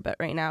the tour. But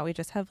right now, we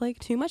just have like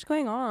too much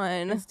going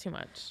on. It's too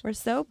much. We're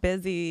so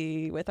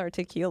busy with our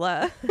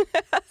tequila.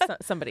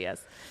 Somebody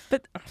is.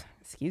 But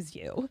excuse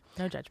you.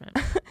 No judgment.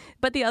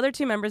 But the other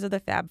two members of the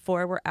Fab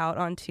Four were out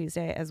on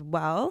Tuesday as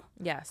well.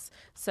 Yes.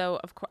 So,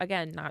 of course,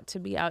 again, not to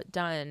be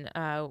outdone,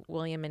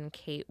 William and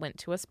Kate went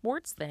to a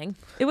sports thing.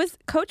 It was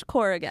Coach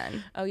Core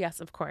again. Oh, yes,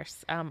 of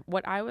course.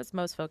 What I was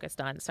most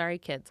focused on, sorry,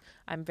 kids,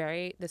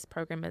 this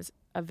program is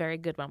a very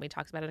good one. We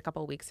talked about it a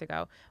couple of weeks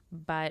ago,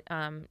 but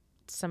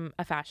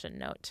a fashion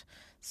note.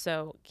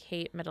 So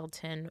Kate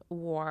Middleton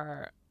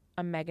wore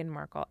a Meghan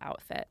Markle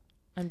outfit.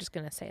 I'm just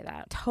going to say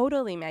that.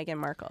 Totally Meghan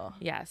Markle.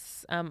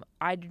 Yes.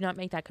 I do not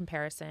make that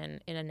comparison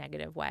in a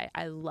negative way.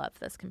 I love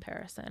this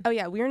comparison. Oh,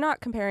 yeah. We're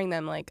not comparing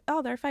them like,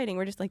 oh, they're fighting.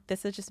 We're just like,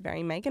 this is just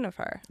very Meghan of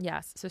her.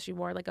 Yes. So she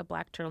wore like a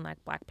black turtleneck,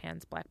 black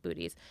pants, black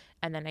booties,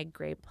 and then a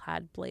gray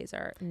plaid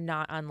blazer,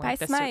 not unlike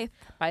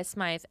by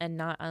Smythe, and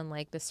not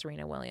unlike the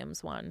Serena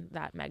Williams one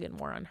that Meghan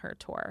wore on her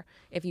tour.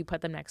 If you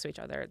put them next to each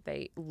other,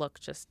 they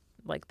look just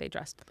like they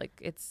dressed like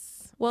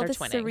it's. Well, the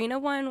twinning. Serena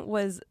one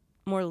was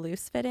more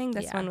loose fitting.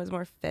 This one was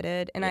more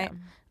fitted, and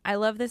I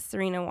love this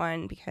Serena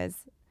one because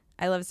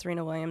I love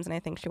Serena Williams, and I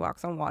think she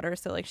walks on water,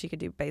 so like she could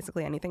do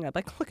basically anything. I'm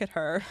like, look at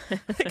her,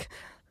 like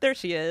there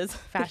she is,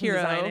 fashion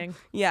hero. designing.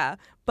 Yeah,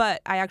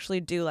 but I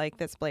actually do like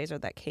this blazer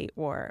that Kate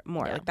wore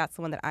more. Yeah. Like that's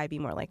the one that I'd be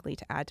more likely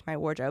to add to my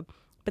wardrobe.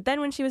 But then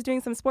when she was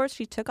doing some sports,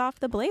 she took off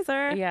the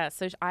blazer. Yeah,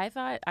 so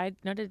I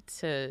noted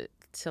to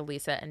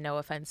Lisa, and no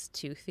offense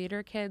to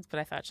theater kids, but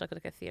I thought she looked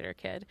like a theater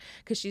kid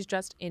because she's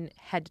dressed in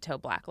head to toe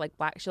black.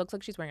 She looks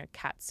like she's wearing a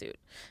cat suit.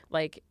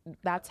 Like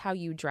that's how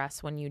you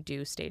dress when you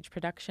do stage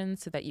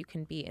productions, so that you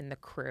can be in the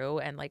crew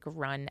and like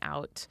run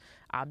out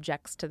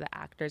objects to the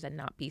actors and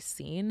not be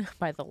seen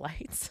by the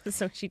lights.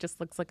 So she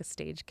just looks like a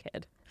stage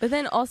kid. But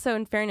then also,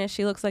 in fairness,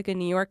 she looks like a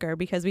New Yorker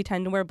because we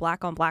tend to wear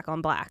black on black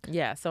on black.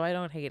 Yeah, so I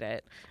don't hate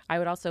it. I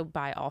would also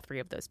buy all three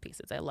of those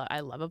pieces. I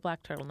love a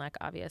black turtleneck,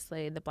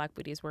 obviously. The black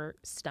booties were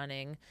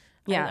stunning.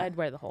 Yeah. I'd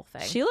wear the whole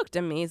thing. She looked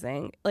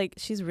amazing. Like,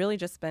 she's really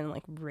just been,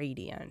 like,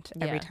 radiant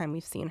every time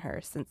we've seen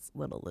her since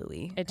little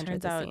Louis. It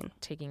turns out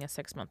taking a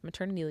 6-month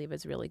maternity leave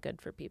is really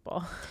good for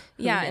people.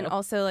 Yeah, and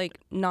also,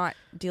 like, not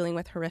dealing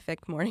with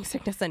horrific morning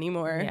sickness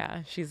anymore.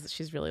 Yeah,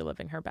 she's really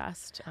living her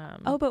best.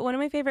 But one of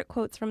my favorite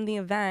quotes from the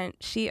event,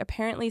 she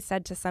apparently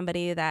said to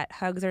somebody that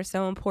hugs are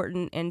so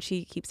important, and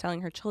she keeps telling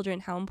her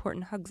children how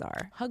important hugs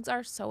are. Hugs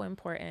are so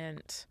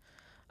important.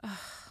 Oh,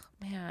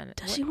 man.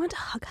 Does she want to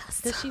hug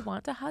us? Does she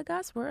want to hug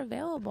us? We're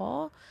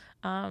available.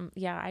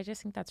 Yeah, I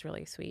just think that's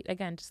really sweet.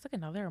 Again, just like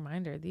another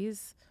reminder,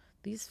 these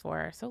four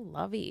are so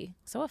lovey,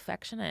 so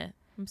affectionate.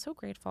 I'm so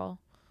grateful.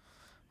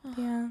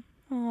 Yeah.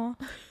 Aw.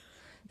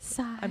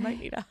 Sigh. I might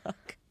need a hug.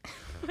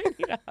 I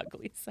need a hug,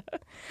 Lisa.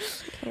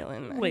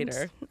 Caitlin,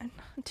 later. I'm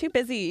too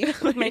busy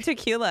with my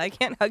tequila. I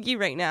can't hug you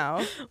right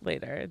now.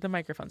 Later. The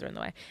microphones are in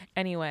the way.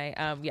 Anyway,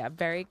 yeah,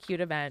 very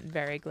cute event.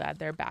 Very glad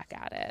they're back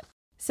at it.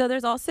 So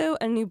there's also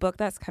a new book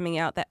that's coming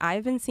out that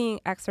I've been seeing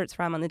excerpts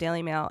from on the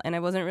Daily Mail, and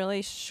I wasn't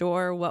really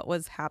sure what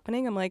was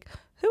happening. I'm like,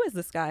 who is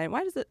this guy? And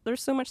why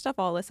there's so much stuff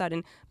all of a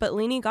sudden? But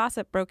Lainey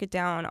Gossip broke it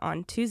down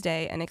on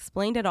Tuesday and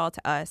explained it all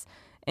to us,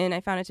 and I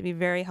found it to be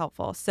very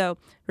helpful. So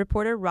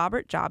reporter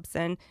Robert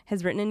Jobson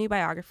has written a new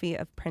biography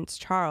of Prince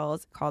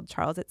Charles called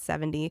Charles at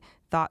 70,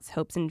 Thoughts,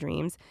 Hopes, and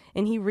Dreams.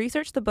 And he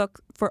researched the book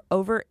for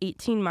over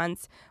 18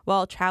 months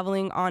while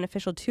traveling on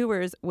official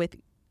tours with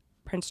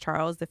Prince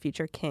Charles, the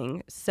future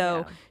king.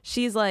 So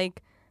she's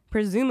like,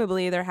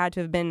 presumably there had to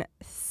have been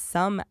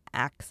some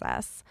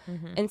access.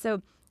 Mm-hmm. And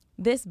so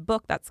this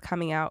book that's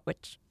coming out,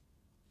 which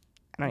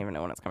I don't even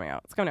know when it's coming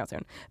out. It's coming out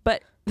soon.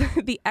 But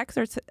the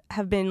excerpts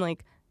have been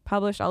like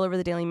published all over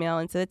the Daily Mail.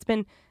 And so it's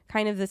been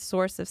kind of the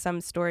source of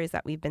some stories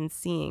that we've been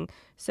seeing.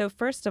 So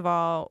first of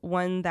all,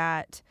 one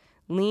that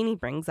Lainey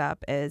brings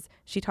up is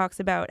she talks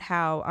about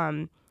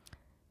how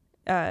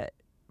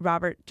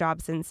Robert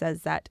Jobson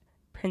says that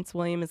Prince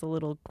William is a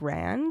little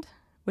grand,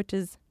 which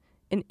is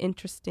an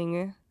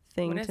interesting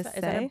thing to say.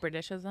 Is that a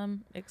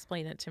Britishism?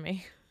 Explain it to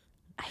me.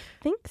 I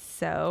think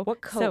so.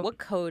 What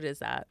code is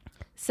that?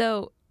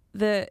 So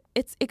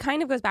it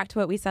kind of goes back to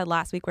what we said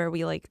last week, where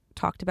we like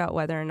talked about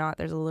whether or not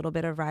there's a little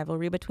bit of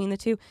rivalry between the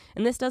two.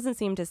 And this doesn't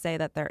seem to say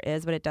that there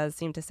is, but it does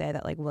seem to say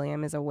that like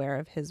William is aware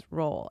of his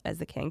role as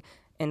the king.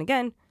 And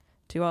again,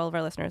 to all of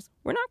our listeners,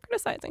 we're not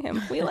criticizing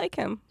him. We like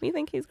him. We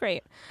think he's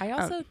great. I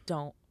also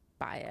don't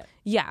buy it.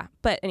 Yeah,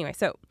 but anyway,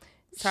 so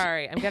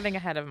sorry, I'm getting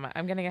ahead of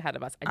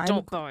us. I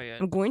don't buy it.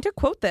 I'm going to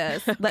quote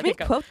this. Let me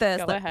quote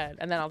this. Go ahead,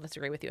 and then I'll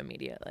disagree with you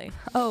immediately.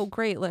 Oh,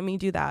 great. Let me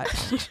do that.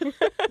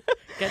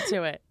 Get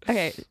to it.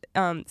 Okay.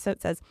 So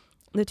it says,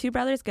 The two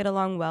brothers get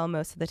along well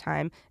most of the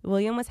time.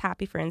 William was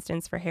happy, for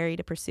instance, for Harry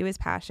to pursue his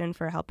passion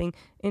for helping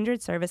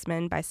injured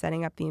servicemen by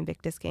setting up the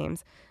Invictus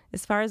Games.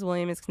 As far as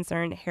William is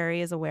concerned,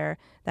 Harry is aware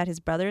that his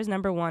brother is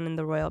number one in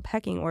the royal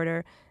pecking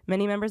order.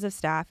 Many members of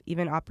staff,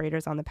 even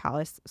operators on the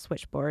palace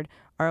switchboard,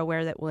 are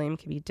aware that William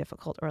can be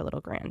difficult or a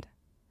little grand.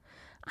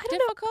 I don't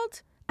know.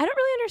 I don't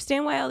really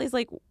understand why all these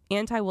like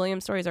anti-William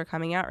stories are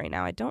coming out right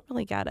now. I don't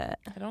really get it.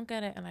 I don't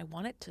get it, and I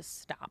want it to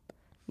stop.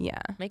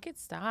 Yeah. Make it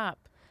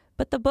stop.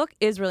 But the book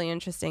is really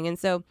interesting. And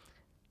so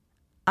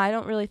I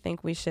don't really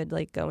think we should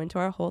like go into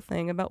our whole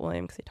thing about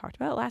William because we talked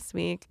about it last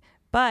week.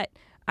 But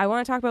I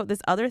want to talk about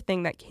this other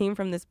thing that came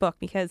from this book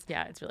because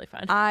Yeah, it's really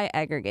fun. I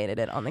aggregated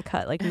it on the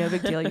cut. Like, no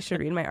big deal. You should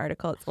read my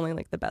article. It's only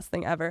like the best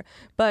thing ever.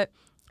 But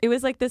it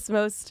was like this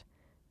most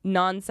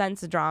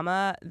nonsense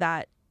drama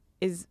that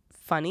is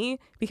funny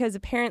because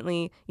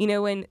apparently, you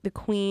know, when the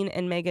Queen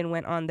and Meghan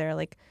went on their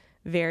like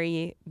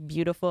very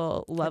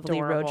beautiful, lovely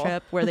Adorable. road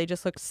trip where they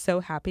just looked so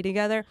happy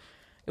together.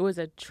 It was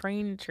a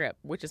train trip,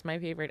 which is my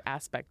favorite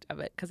aspect of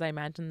it because I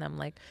imagine them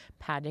like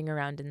padding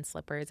around in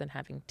slippers and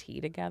having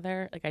tea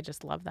together. Like, I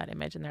just love that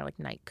image, and they're like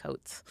night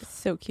coats.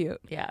 So cute.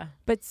 Yeah.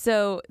 But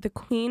so the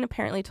Queen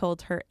apparently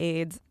told her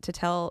aides to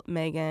tell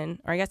Meghan,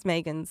 or I guess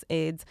Meghan's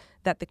aides,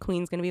 that the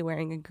Queen's going to be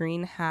wearing a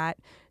green hat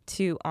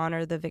to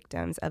honor the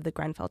victims of the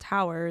Grenfell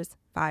Towers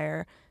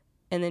fire.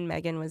 And then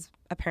Meghan was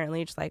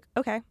apparently just like,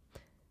 okay.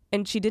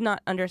 And she did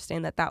not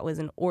understand that that was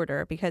an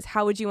order, because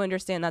how would you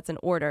understand that's an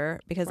order?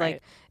 Because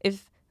Right.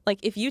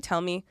 if you tell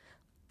me,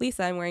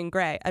 Lisa, I'm wearing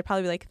gray, I'd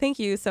probably be like, thank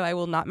you, so I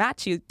will not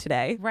match you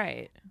today.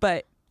 Right.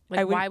 But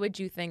Like, why would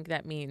you think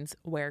that means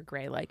wear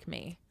gray like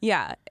me?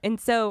 yeah. And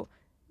so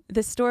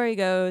the story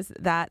goes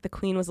that the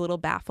Queen was a little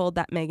baffled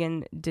that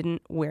Meghan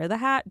didn't wear the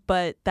hat,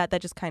 but that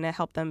just kind of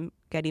helped them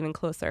get even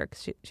closer.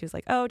 Because she was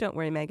like, oh, don't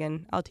worry,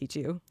 Meghan, I'll teach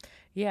you.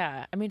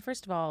 Yeah. I mean,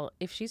 first of all,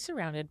 if she's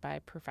surrounded by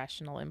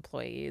professional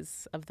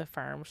employees of the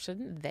firm,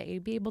 shouldn't they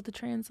be able to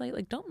translate?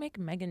 Like, don't make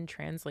Meghan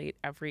translate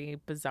every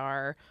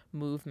bizarre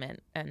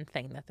movement and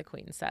thing that the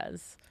Queen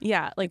says.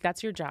 Yeah. Like,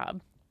 that's your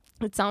job.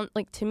 It sounds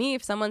like, to me,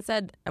 if someone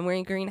said, I'm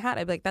wearing a green hat,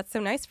 I'd be like, that's so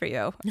nice for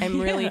you. I'm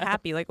really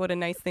happy. Like, what a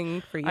nice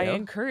thing for you. I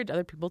encourage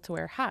other people to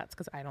wear hats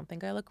because I don't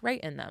think I look right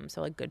in them.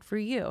 So, like, good for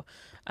you.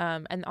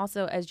 And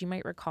also, as you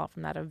might recall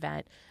from that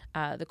event,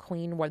 the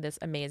Queen wore this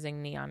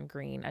amazing neon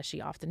green, as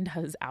she often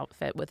does,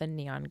 outfit with a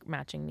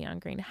matching neon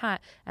green hat.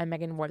 And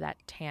Meghan wore that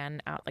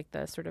tan out, like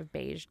the sort of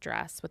beige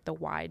dress with the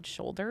wide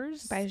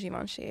shoulders. By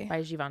Givenchy.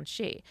 By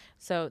Givenchy.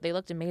 So they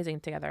looked amazing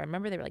together. I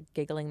remember they were like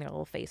giggling their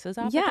little faces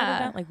off at Yeah.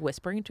 that event, like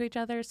whispering to each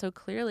other. So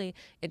clearly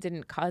it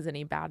didn't cause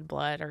any bad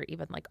blood or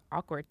even like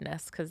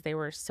awkwardness because they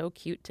were so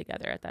cute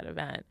together at that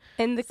event.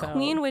 And the So-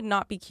 Queen would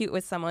not be cute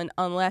with someone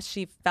unless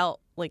she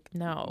felt like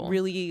No.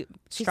 really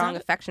She's strong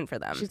not- affection for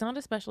them. She's not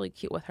especially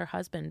cute with her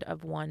husband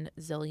of 1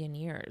 zillion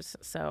years.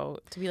 So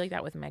to be like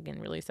that with Meghan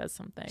really says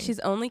something. She's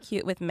only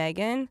cute with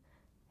Meghan,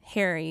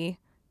 Harry,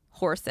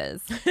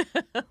 horses,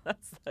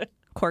 that's, the,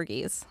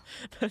 corgis.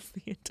 that's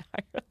the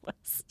entire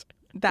list.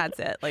 That's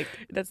it. Like,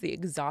 That's the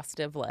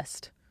exhaustive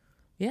list.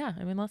 Yeah.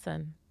 I mean,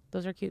 listen,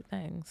 those are cute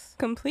things.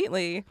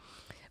 completely.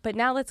 But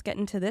now let's get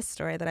into this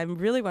story that I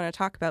really want to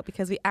talk about,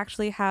 because we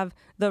actually have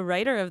the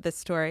writer of this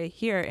story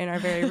here in our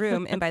very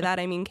room. And by that,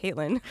 I mean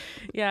Caitlin.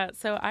 Yeah,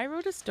 so I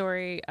wrote a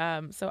story.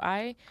 So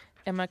I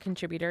am a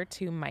contributor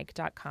to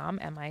Mic.com,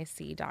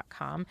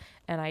 MIC.com,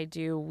 and I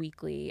do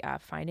weekly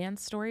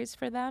finance stories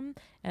for them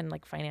and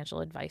like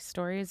financial advice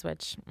stories,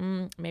 which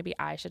maybe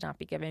I should not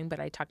be giving, but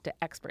I talk to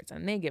experts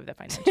and they give the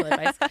financial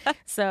advice.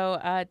 So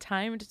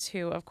timed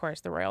to, of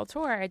course, the Royal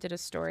Tour, I did a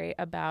story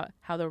about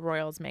how the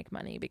royals make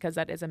money, because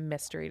that is a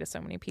mystery to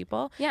so many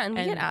people. Yeah, and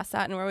we get asked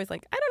that, and we're always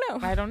like, I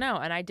don't know. I don't know.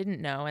 And I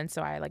didn't know. And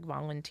so I like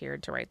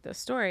volunteered to write this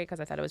story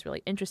because I thought it was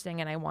really interesting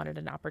and I wanted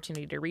an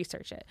opportunity to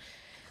research it.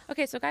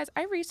 Okay, so guys,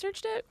 I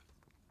researched it,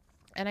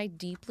 and I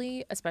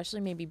deeply, especially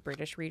maybe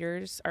British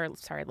readers, or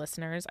sorry,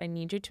 listeners, I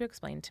need you to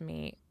explain to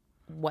me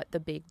what the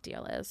big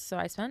deal is. So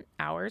I spent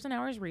hours and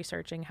hours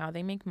researching how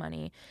they make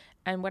money,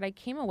 and what I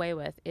came away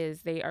with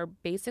is they are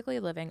basically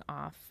living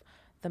off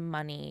the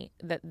money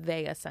that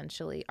they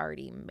essentially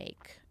already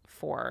make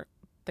for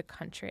the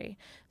country.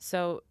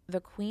 So the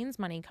Queen's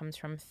money comes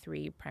from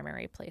 3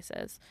 primary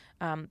places.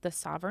 The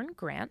sovereign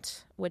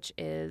grant, which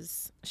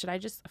is, should I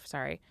just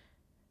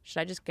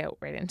go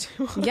right into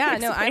Yeah,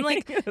 no, I'm like,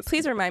 explaining this?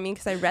 please remind me,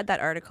 because I read that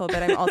article,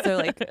 but I'm also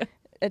like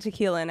a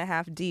tequila and a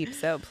half deep,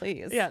 so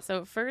please. Yeah,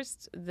 so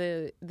first,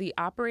 the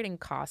operating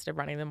cost of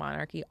running the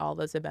monarchy, all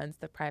those events,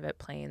 the private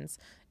planes,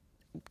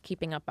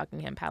 keeping up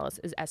Buckingham Palace,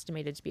 is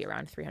estimated to be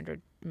around £300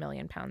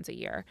 million a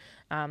year.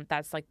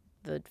 That's like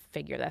the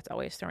figure that's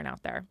always thrown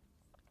out there.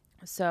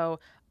 So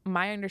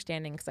my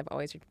understanding, because I've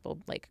always heard people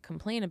like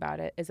complain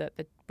about it, is that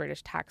the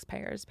British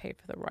taxpayers pay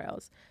for the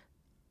royals.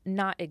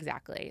 Not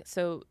exactly.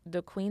 So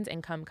the Queen's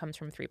income comes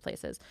from three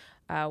places.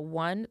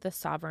 One, the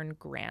Sovereign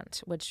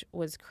Grant, which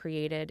was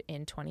created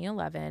in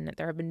 2011.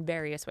 There have been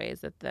various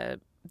ways that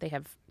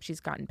she's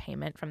gotten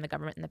payment from the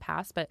government in the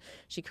past, but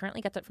she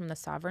currently gets it from the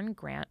Sovereign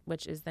Grant,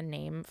 which is the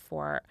name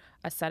for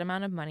a set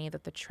amount of money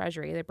that the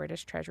Treasury, the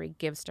British Treasury,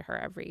 gives to her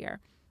every year.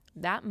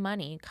 That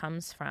money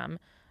comes from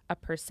a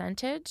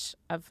percentage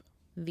of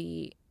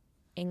the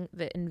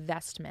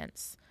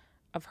investments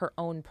of her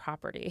own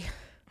property.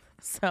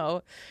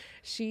 So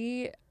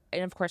she,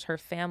 and of course her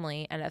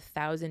family and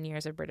 1,000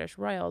 years of British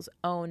royals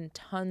own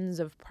tons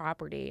of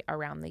property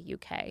around the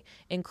UK,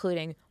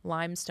 including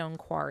limestone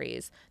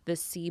quarries, the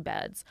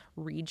seabeds,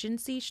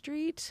 Regent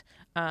Street.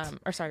 I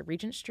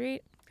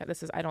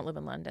don't live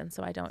in London,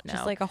 so I don't know.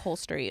 Just like a whole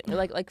street.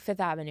 Like Fifth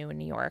Avenue in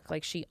New York.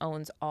 Like she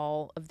owns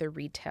all of the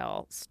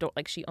retail store.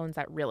 Like she owns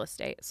that real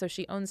estate. So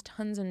she owns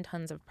tons and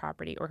tons of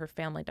property, or her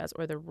family does,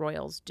 or the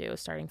royals do,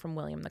 starting from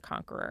William the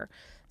Conqueror.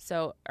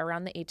 So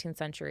around the 18th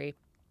century,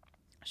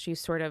 she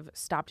sort of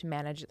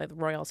the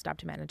royals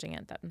stopped managing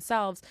it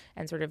themselves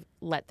and sort of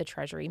let the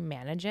Treasury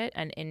manage it.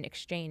 And in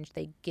exchange,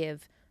 they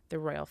give the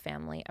royal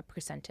family a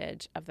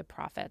percentage of the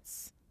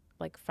profits,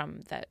 like from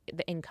the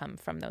income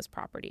from those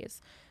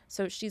properties.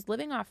 So she's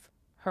living off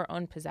her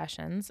own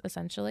possessions,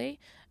 essentially.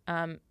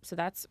 So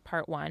that's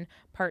part one.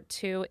 Part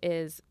two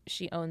is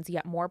she owns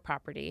yet more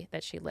property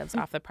that she lives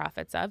off the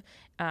profits of.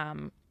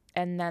 And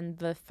then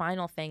the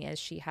final thing is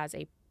she has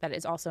that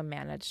is also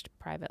managed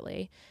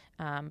privately,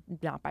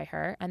 not by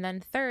her. And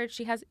then third,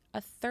 she has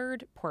a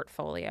third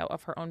portfolio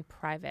of her own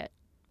private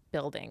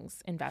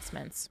buildings,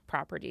 investments,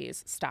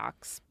 properties,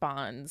 stocks,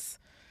 bonds.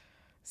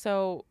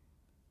 So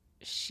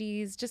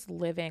she's just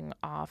living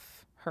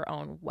off her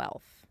own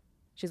wealth.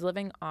 She's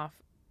living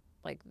off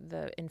like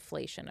the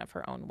inflation of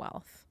her own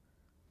wealth.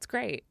 It's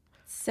great.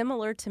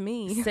 Similar to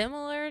me.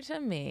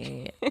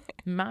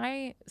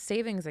 My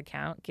savings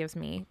account gives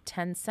me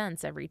 10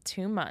 cents every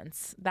 2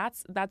 months.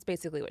 That's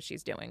basically what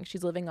she's doing.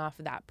 She's living off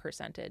that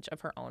percentage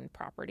of her own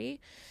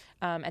property.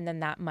 And then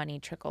that money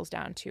trickles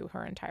down to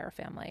her entire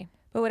family.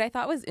 But what I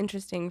thought was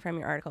interesting from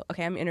your article,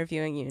 okay, I'm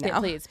interviewing you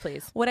now. Yeah,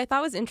 please. What I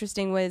thought was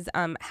interesting was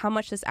how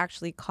much this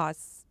actually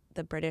costs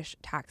the British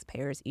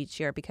taxpayers each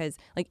year, because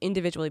like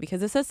individually,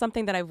 because this is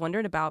something that I've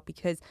wondered about,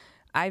 because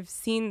I've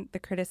seen the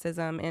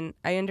criticism and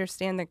I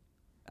understand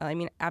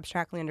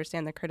abstractly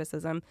understand the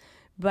criticism,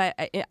 but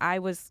I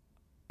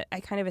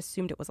kind of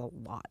assumed it was a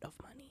lot of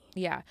money.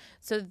 Yeah.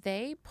 So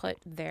they put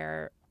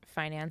their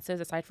finances,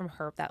 aside from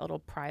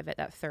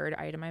that third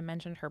item I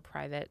mentioned, her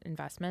private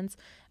investments,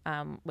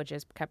 which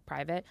is kept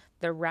private,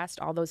 the rest,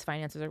 all those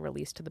finances are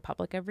released to the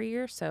public every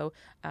year. So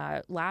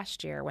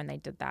last year when they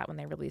did that, when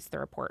they released the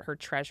report, her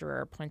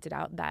treasurer pointed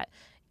out that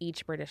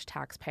each British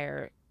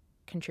taxpayer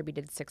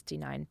contributed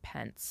 69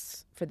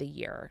 pence for the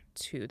year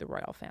to the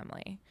royal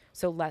family.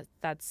 So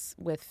that's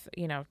with,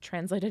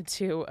 translated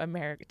to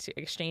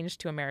exchange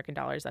to American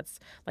dollars, that's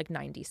like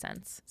 90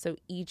 cents. So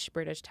each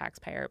British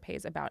taxpayer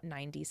pays about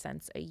 90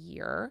 cents a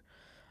year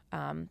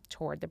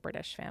toward the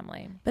British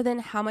family. But then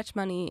how much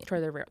money...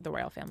 Toward the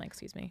royal family,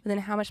 excuse me. But then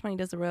how much money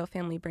does the royal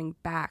family bring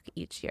back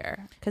each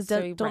year? Because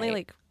don't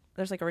they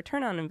there's like a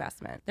return on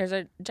investment. There's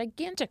a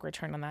gigantic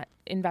return on that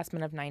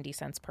investment of 90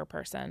 cents per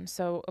person.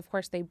 So, of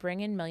course, they bring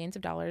in millions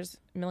of dollars,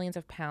 millions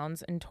of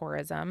pounds in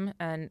tourism,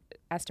 and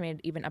estimated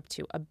even up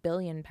to £1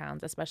 billion,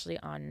 especially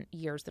on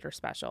years that are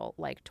special,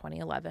 like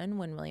 2011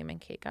 when William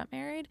and Kate got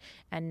married.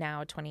 And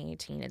now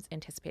 2018 is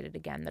anticipated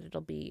again that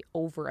it'll be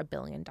over $1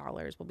 billion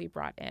will be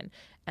brought in.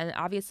 And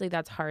obviously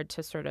that's hard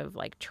to sort of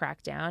like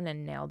track down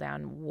and nail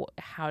down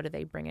how do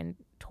they bring in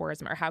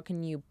tourism, or how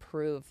can you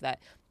prove that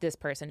this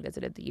person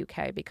visited the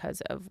UK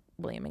because of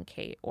William and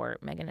Kate or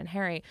Meghan and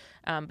Harry.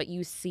 But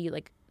you see,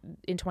 like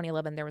in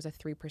 2011, there was a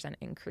 3%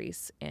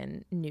 increase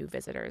in new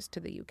visitors to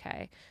the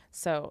UK.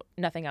 So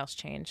nothing else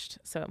changed.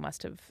 So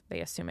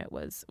they assume it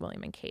was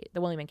William and Kate,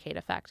 the William and Kate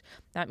effect.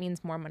 That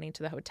means more money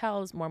to the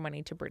hotels, more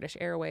money to British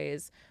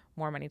Airways,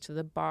 more money to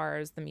the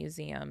bars, the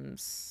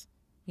museums,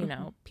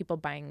 people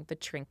buying the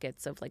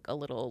trinkets of like a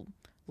little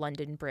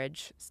London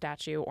Bridge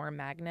statue or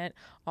magnet.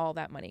 All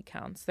that money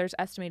counts. There's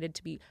estimated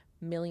to be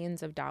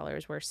millions of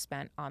dollars were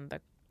spent on the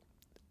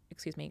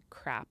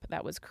crap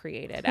that was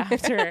created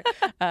after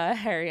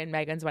Harry and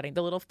Meghan's wedding.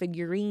 The little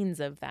figurines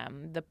of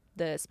them,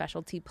 the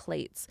specialty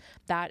plates,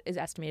 that is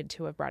estimated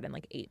to have brought in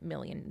like £8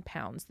 million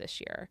this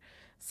year.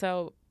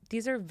 So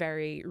these are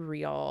very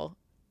real,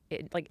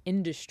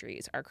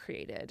 industries are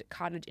created,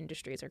 cottage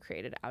industries are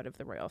created out of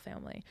the royal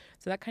family.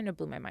 So that kind of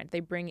blew my mind. They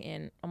bring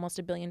in almost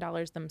 $1 billion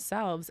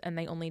themselves, and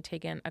they only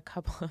take in a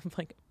couple of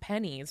like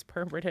pennies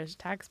per British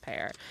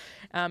taxpayer.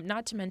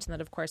 Not to mention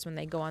that, of course, when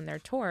they go on their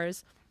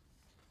tours,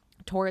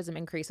 tourism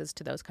increases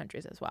to those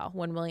countries as well.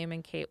 When William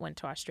and Kate went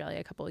to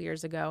Australia a couple of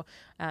years ago,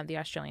 the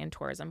Australian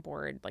Tourism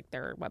Board,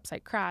 their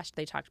website crashed.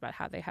 They talked about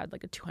how they had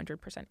like a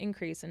 200%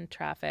 increase in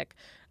traffic.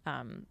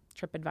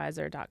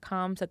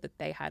 TripAdvisor.com said that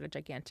they had a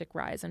gigantic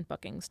rise in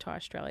bookings to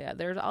Australia.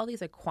 There's all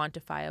these like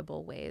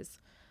quantifiable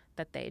ways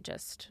that they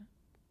just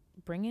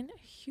bring in a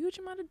huge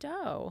amount of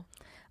dough.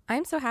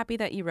 I'm so happy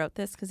that you wrote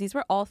this because these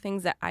were all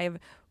things that I've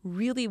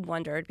really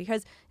wondered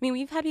because, I mean,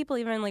 we've had people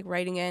even like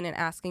writing in and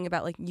asking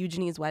about like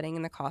Eugenie's wedding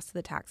and the cost to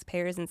the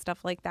taxpayers and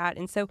stuff like that.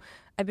 And so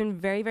I've been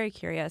very, very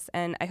curious,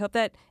 and I hope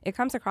that it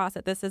comes across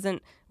that this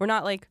isn't, we're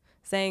not like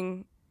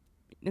saying,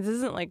 this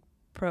isn't like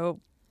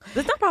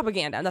it's not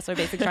propaganda. That's what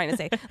I'm basically trying to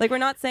say. Like, we're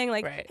not saying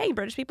like, Right. hey,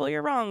 British people,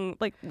 you're wrong.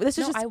 Like, this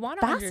is just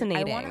fascinating.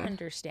 I want to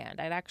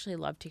understand. I'd actually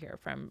love to hear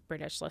from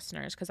British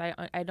listeners because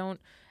I don't,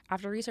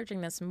 after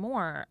researching this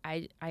more,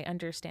 I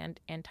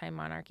understand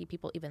anti-monarchy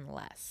people even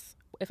less.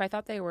 If I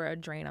thought they were a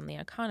drain on the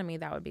economy,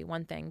 that would be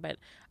one thing, but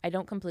I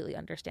don't completely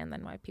understand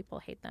then why people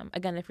hate them.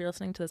 Again, if you're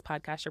listening to this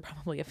podcast, you're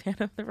probably a fan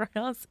of the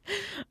royals,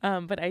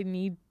 but I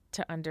need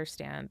to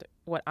understand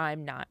what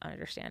I'm not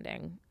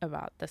understanding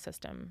about the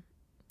system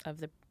of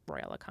the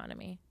royal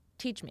economy.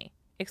 Teach me.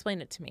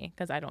 Explain it to me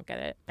because I don't get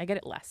it. I get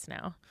it less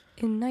now.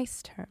 In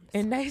nice terms.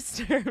 In nice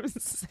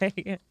terms,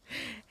 say,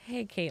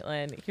 hey,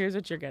 Caitlin, here's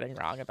what you're getting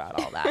wrong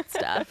about all that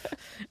stuff.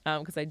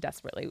 Because I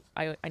desperately,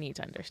 I need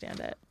to understand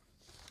it.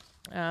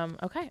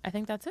 Okay, I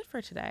think that's it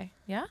for today.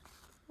 Yeah?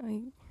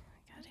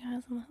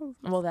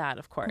 Well, that,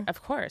 of course.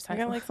 Of course. I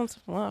got like some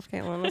stuff left,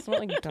 Caitlin. It's not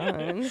like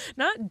done.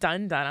 Not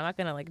done. I'm not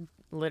going to like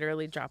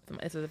literally drop them.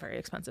 This is a very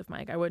expensive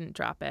mic. I wouldn't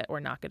drop it or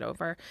knock it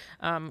over.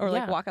 Or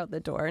like walk out the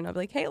door and I'll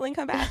be like, Caitlin,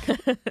 come back.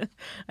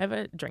 I have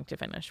a drink to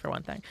finish for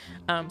one thing.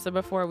 So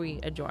before we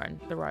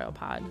adjourn the Royal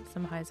Pod,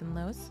 some highs and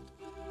lows.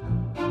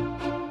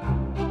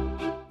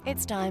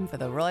 It's time for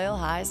the Royal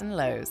Highs and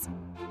Lows.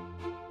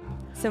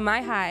 So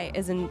my high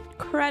is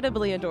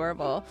incredibly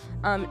adorable.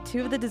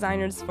 Two of the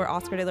designers for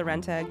Oscar de la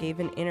Renta gave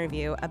an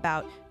interview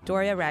about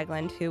Doria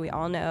Ragland, who we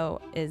all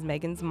know is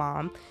Meghan's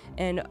mom,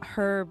 and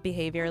her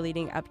behavior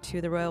leading up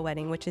to the royal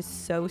wedding, which is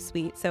so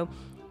sweet. So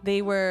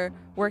they were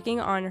working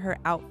on her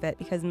outfit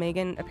because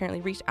Meghan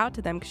apparently reached out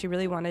to them because she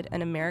really wanted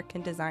an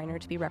American designer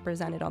to be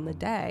represented on the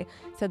day.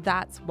 So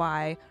that's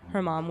why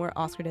her mom wore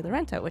Oscar de la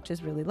Renta, which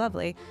is really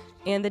lovely.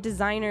 And the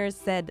designers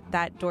said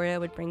that Doria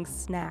would bring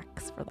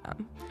snacks for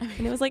them.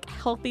 And it was like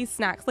healthy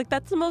snacks. Like,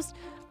 that's the most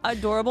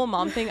adorable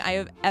mom thing I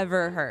have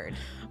ever heard.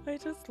 I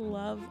just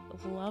love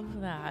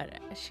that.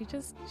 She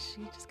just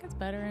gets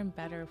better and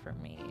better for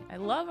me. I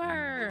love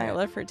her. I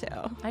love her too.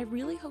 I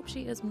really hope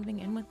she is moving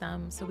in with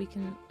them so she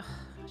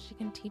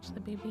can teach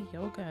the baby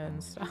yoga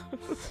and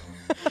stuff.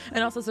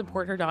 And also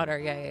support her daughter.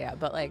 Yeah.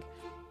 But like,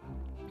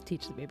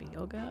 teach the baby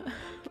yoga,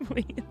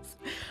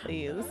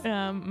 please.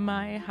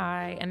 My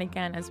high, and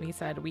again, as we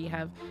said, we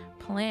have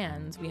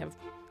plans. We have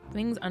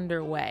things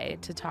underway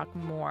to talk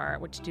more,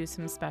 which do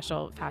some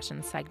special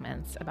fashion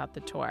segments about the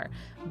tour.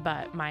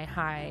 But my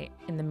high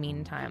in the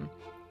meantime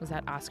was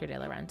that Oscar de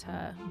la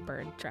Renta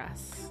bird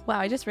dress. Wow,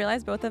 I just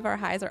realized both of our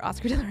highs are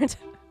Oscar de la Renta.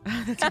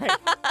 That's right.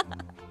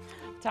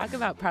 Talk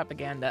about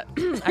propaganda.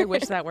 I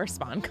wish that were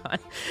SponCon.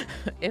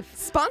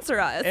 Sponsor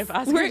us. If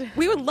Oscar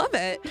we would love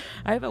it.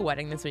 I have a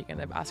wedding this weekend.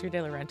 If Oscar de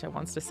la Renta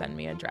wants to send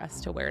me a dress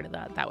to wear to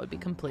that would be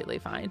completely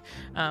fine.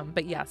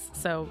 But yes,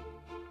 so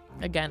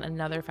again,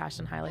 another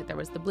fashion highlight. There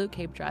was the blue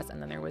cape dress, and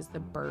then there was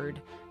the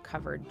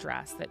bird-covered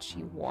dress that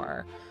she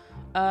wore.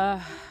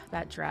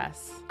 That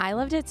dress. I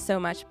loved it so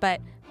much,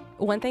 but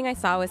one thing I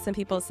saw was some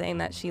people saying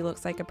that she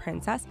looks like a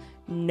princess.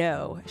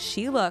 No,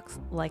 she looks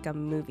like a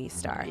movie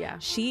star. Yeah.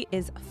 She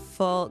is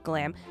full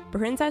glam.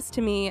 Princess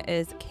to me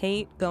is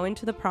Kate going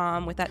to the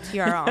prom with that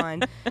tiara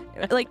on.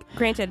 Like,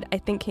 granted, I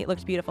think Kate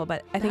looked beautiful,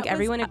 but I think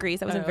everyone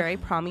agrees that was a very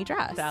prom-y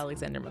dress. The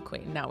Alexander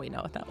McQueen. Now we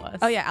know what that was.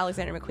 Oh, yeah,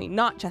 Alexander McQueen,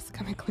 not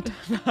Jessica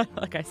McClintock.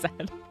 Like I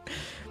said.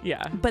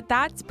 Yeah. But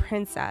that's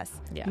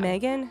princess. Yeah.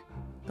 Meghan,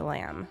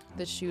 glam.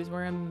 The shoes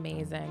were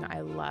amazing.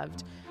 I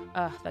loved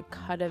the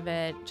cut of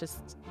it.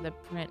 Just the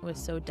print was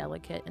so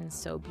delicate and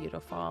so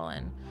beautiful.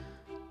 And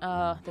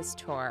this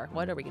tour,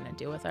 what are we going to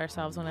do with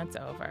ourselves when it's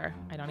over?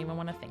 I don't even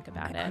want to think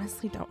about it. I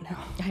honestly don't know.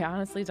 I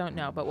honestly don't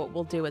know. But what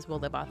we'll do is we'll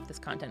live off this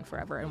content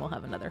forever, and we'll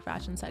have another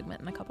fashion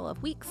segment in a couple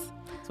of weeks.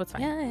 So it's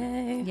fine.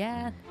 Yay.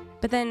 Yeah.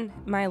 But then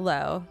my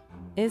low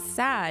is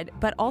sad,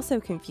 but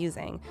also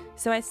confusing.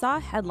 So I saw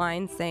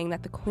headlines saying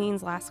that the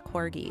Queen's last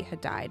corgi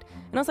had died.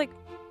 And I was like,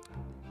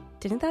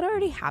 didn't that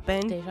already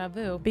happen? Deja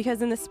vu.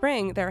 Because in the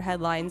spring, there were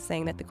headlines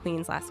saying that the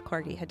Queen's last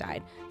corgi had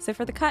died. So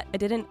for the cut, I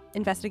did an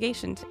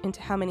investigation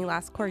into how many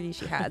last corgis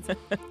she has.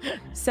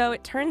 So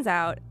it turns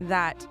out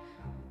that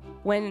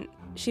when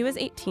she was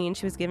 18,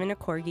 she was given a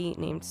corgi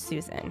named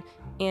Susan.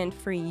 And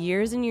for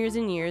years and years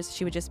and years,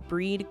 she would just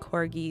breed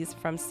corgis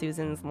from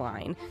Susan's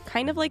line.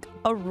 Kind of like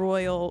a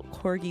royal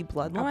corgi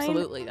bloodline.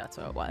 Absolutely, that's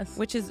what it was.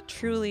 Which is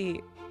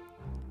truly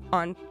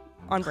on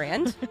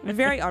brand,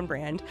 very on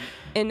brand.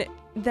 And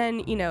then,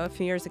 a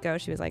few years ago,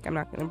 she was like, I'm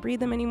not going to breed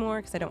them anymore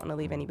because I don't want to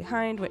leave any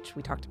behind, which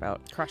we talked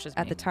about Crushes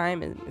at me. the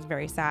time is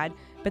very sad.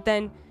 But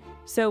then,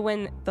 so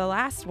when the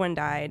last one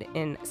died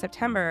in in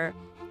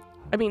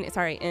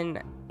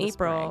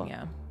April, Spring,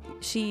 yeah.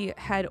 She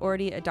had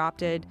already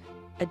adopted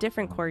a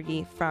different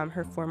corgi from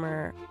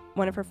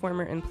one of her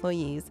former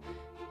employees.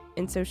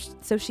 And so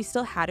she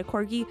still had a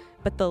corgi,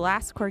 but the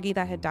last corgi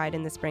that had died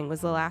in the spring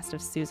was the last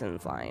of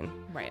Susan's line.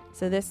 Right.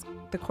 So the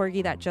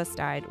corgi that just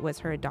died was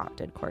her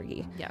adopted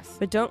corgi. Yes.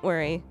 But don't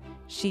worry,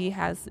 she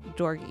has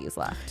dorgies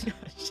left,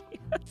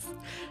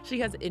 she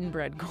has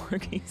inbred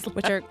corgis left.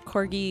 which are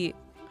corgi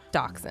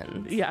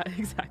dachshunds. Yeah,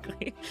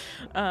 exactly.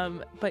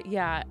 But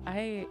yeah,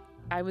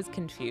 I was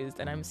confused,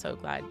 and I'm so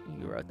glad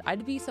you wrote that.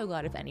 I'd be so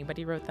glad if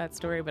anybody wrote that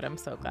story, but I'm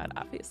so glad,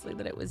 obviously,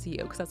 that it was you,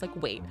 because I was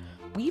like, wait,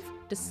 we've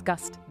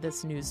discussed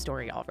this news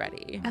story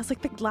already. I was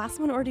like, the last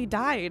one already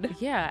died.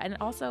 Yeah, and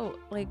also,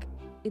 like,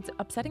 it's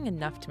upsetting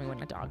enough to me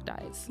when a dog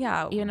dies.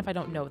 Yeah. Even if I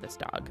don't know this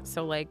dog.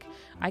 So, like,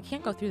 I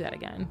can't go through that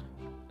again.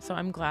 So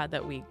I'm glad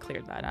that we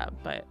cleared that up,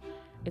 but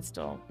it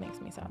still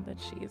makes me sad that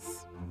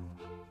she's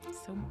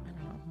so, I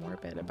don't know,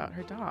 morbid about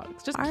her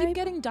dogs. Just keep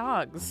getting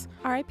dogs.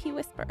 R.I.P.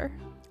 Whisper.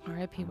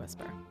 R.I.P.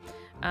 Whisper.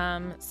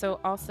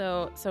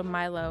 So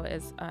Milo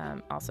is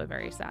also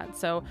very sad.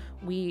 So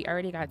we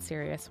already got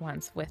serious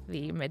once with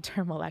the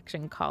midterm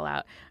election call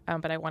out,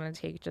 but I want to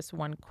take just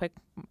one quick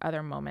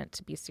other moment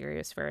to be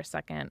serious for a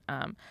second.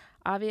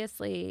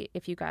 Obviously,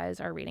 if you guys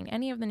are reading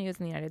any of the news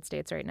in the United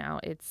States right now,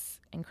 it's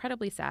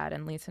incredibly sad.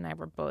 And Lisa and I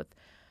were both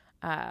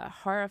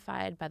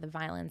horrified by the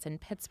violence in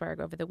Pittsburgh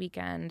over the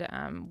weekend.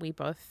 We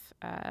both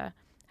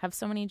have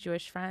so many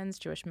Jewish friends,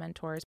 Jewish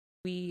mentors.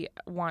 We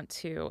want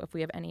to, if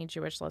we have any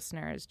Jewish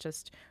listeners,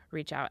 just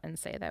reach out and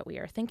say that we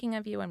are thinking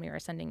of you and we are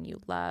sending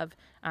you love.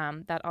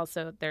 That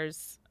also,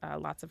 there's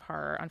lots of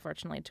horror,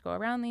 unfortunately, to go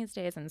around these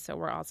days. And so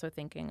we're also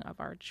thinking of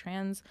our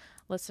trans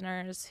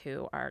listeners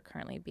who are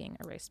currently being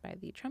erased by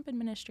the Trump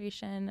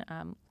administration,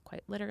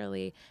 quite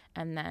literally.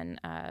 And then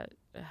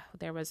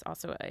there was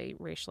also a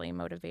racially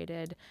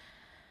motivated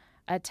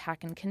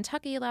attack in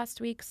Kentucky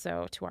last week.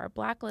 So to our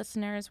Black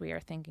listeners, we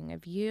are thinking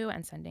of you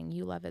and sending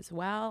you love as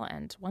well.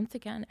 And once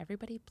again,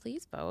 everybody,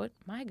 please vote.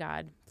 My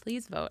God,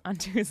 please vote on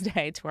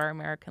Tuesday to our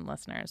American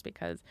listeners,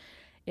 because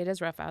it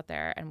is rough out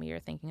there and we are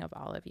thinking of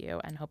all of you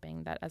and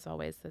hoping that, as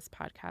always, this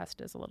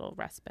podcast is a little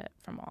respite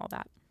from all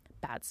that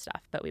bad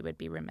stuff. But we would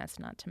be remiss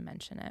not to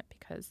mention it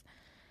because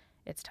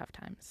it's tough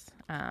times.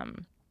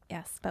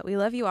 Yes, but we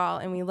love you all,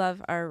 and we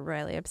love our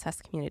Royally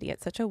Obsessed community.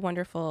 It's such a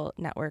wonderful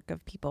network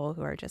of people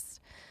who are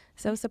just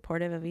so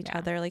supportive of each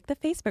other. Like the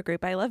Facebook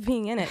group, I love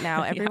being in it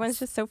now. Everyone's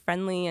just so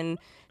friendly and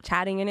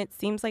chatting, and it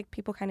seems like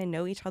people kind of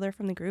know each other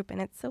from the group,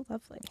 and it's so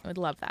lovely. I would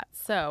love that.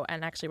 So,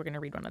 and actually we're going to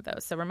read one of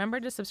those. So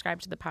remember to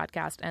subscribe to the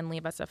podcast and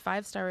leave us a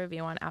 5-star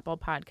review on Apple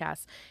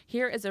Podcasts.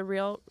 Here is a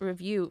real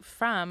review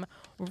from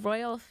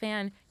Royal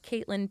fan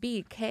Caitlin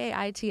B,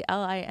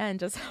 Kitlin,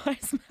 just how I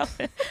spell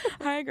it.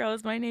 Hi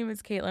girls, my name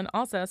is Caitlin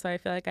also, so I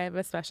feel like I have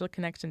a special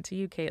connection to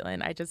you,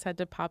 Caitlin. I just had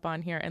to pop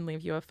on here and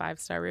leave you a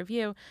 5-star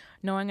review.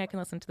 Knowing I can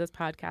listen to this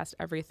podcast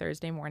every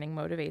Thursday morning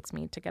motivates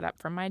me to get up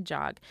from my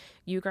jog.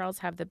 You girls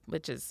have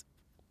which is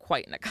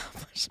quite an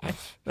accomplishment.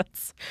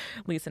 That's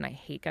Lisa and I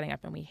hate getting up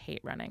and we hate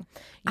running.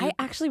 I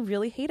actually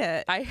really hate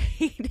it. I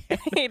hate it.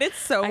 I hate it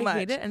so much. I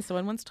hate it. And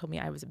someone once told me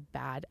I was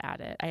bad at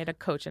it. I had a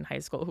coach in high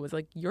school who was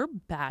like, "You're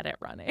bad at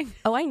running."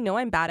 Oh, I know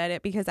I'm bad at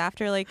it because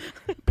after like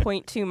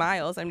 0.2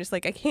 miles, I'm just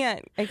like, I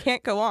can't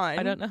go on.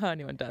 I don't know how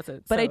anyone does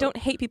it. But I don't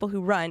hate people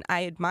who run.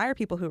 I admire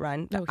people who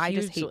run, but I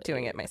just hate hugely.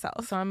 doing it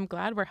myself. So I'm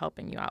glad we're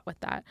helping you out with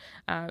that.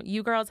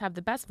 You girls have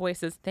the best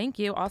voices. Thank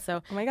you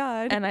also. Oh my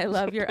God. And I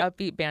love your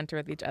upbeat banter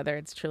with each other.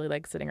 It's truly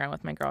like sitting around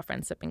with my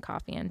girlfriend sipping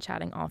coffee and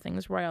chatting all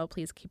things royal.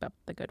 Please keep up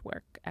the good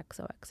work.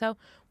 XOXO.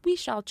 We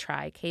shall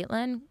try,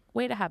 Caitlin.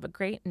 Way to have a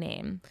great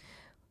name.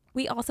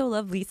 We also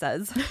love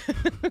Lisas.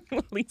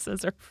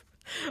 Lisas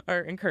are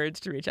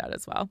encouraged to reach out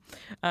as well.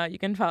 You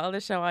can follow the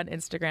show on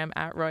Instagram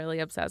at Royally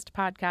Obsessed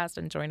Podcast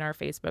and join our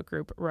Facebook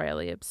group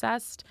Royally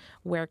Obsessed.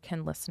 Where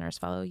can listeners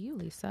follow you,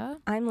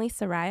 Lisa? I'm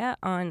Lisa Raya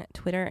on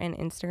Twitter and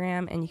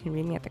Instagram, and you can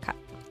read me at The Cut.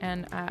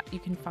 And you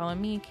can follow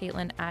me,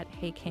 Caitlin, at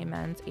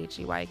HeyKMenz,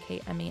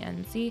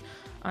 HeyKMenz,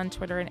 on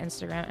Twitter and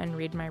Instagram, and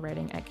read my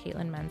writing at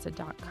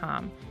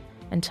CaitlinMenza.com.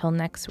 Until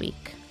next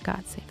week,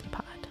 God save the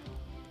pod.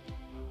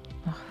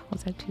 Oh,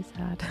 was I too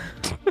sad?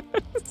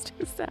 It's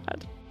too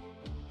sad.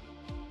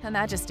 Her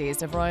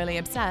Majesties of Royally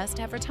Obsessed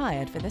have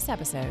retired for this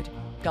episode.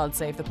 God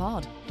save the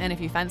pod. And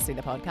if you fancy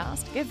the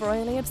podcast, give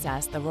Royally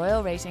Obsessed the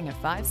royal rating of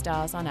 5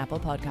 stars on Apple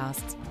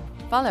Podcasts.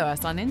 Follow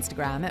us on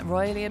Instagram at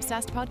Royally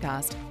Obsessed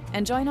Podcast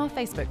and join our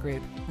Facebook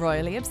group,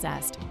 Royally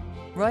Obsessed.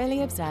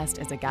 Royally Obsessed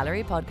is a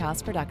Gallery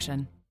Podcast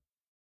production.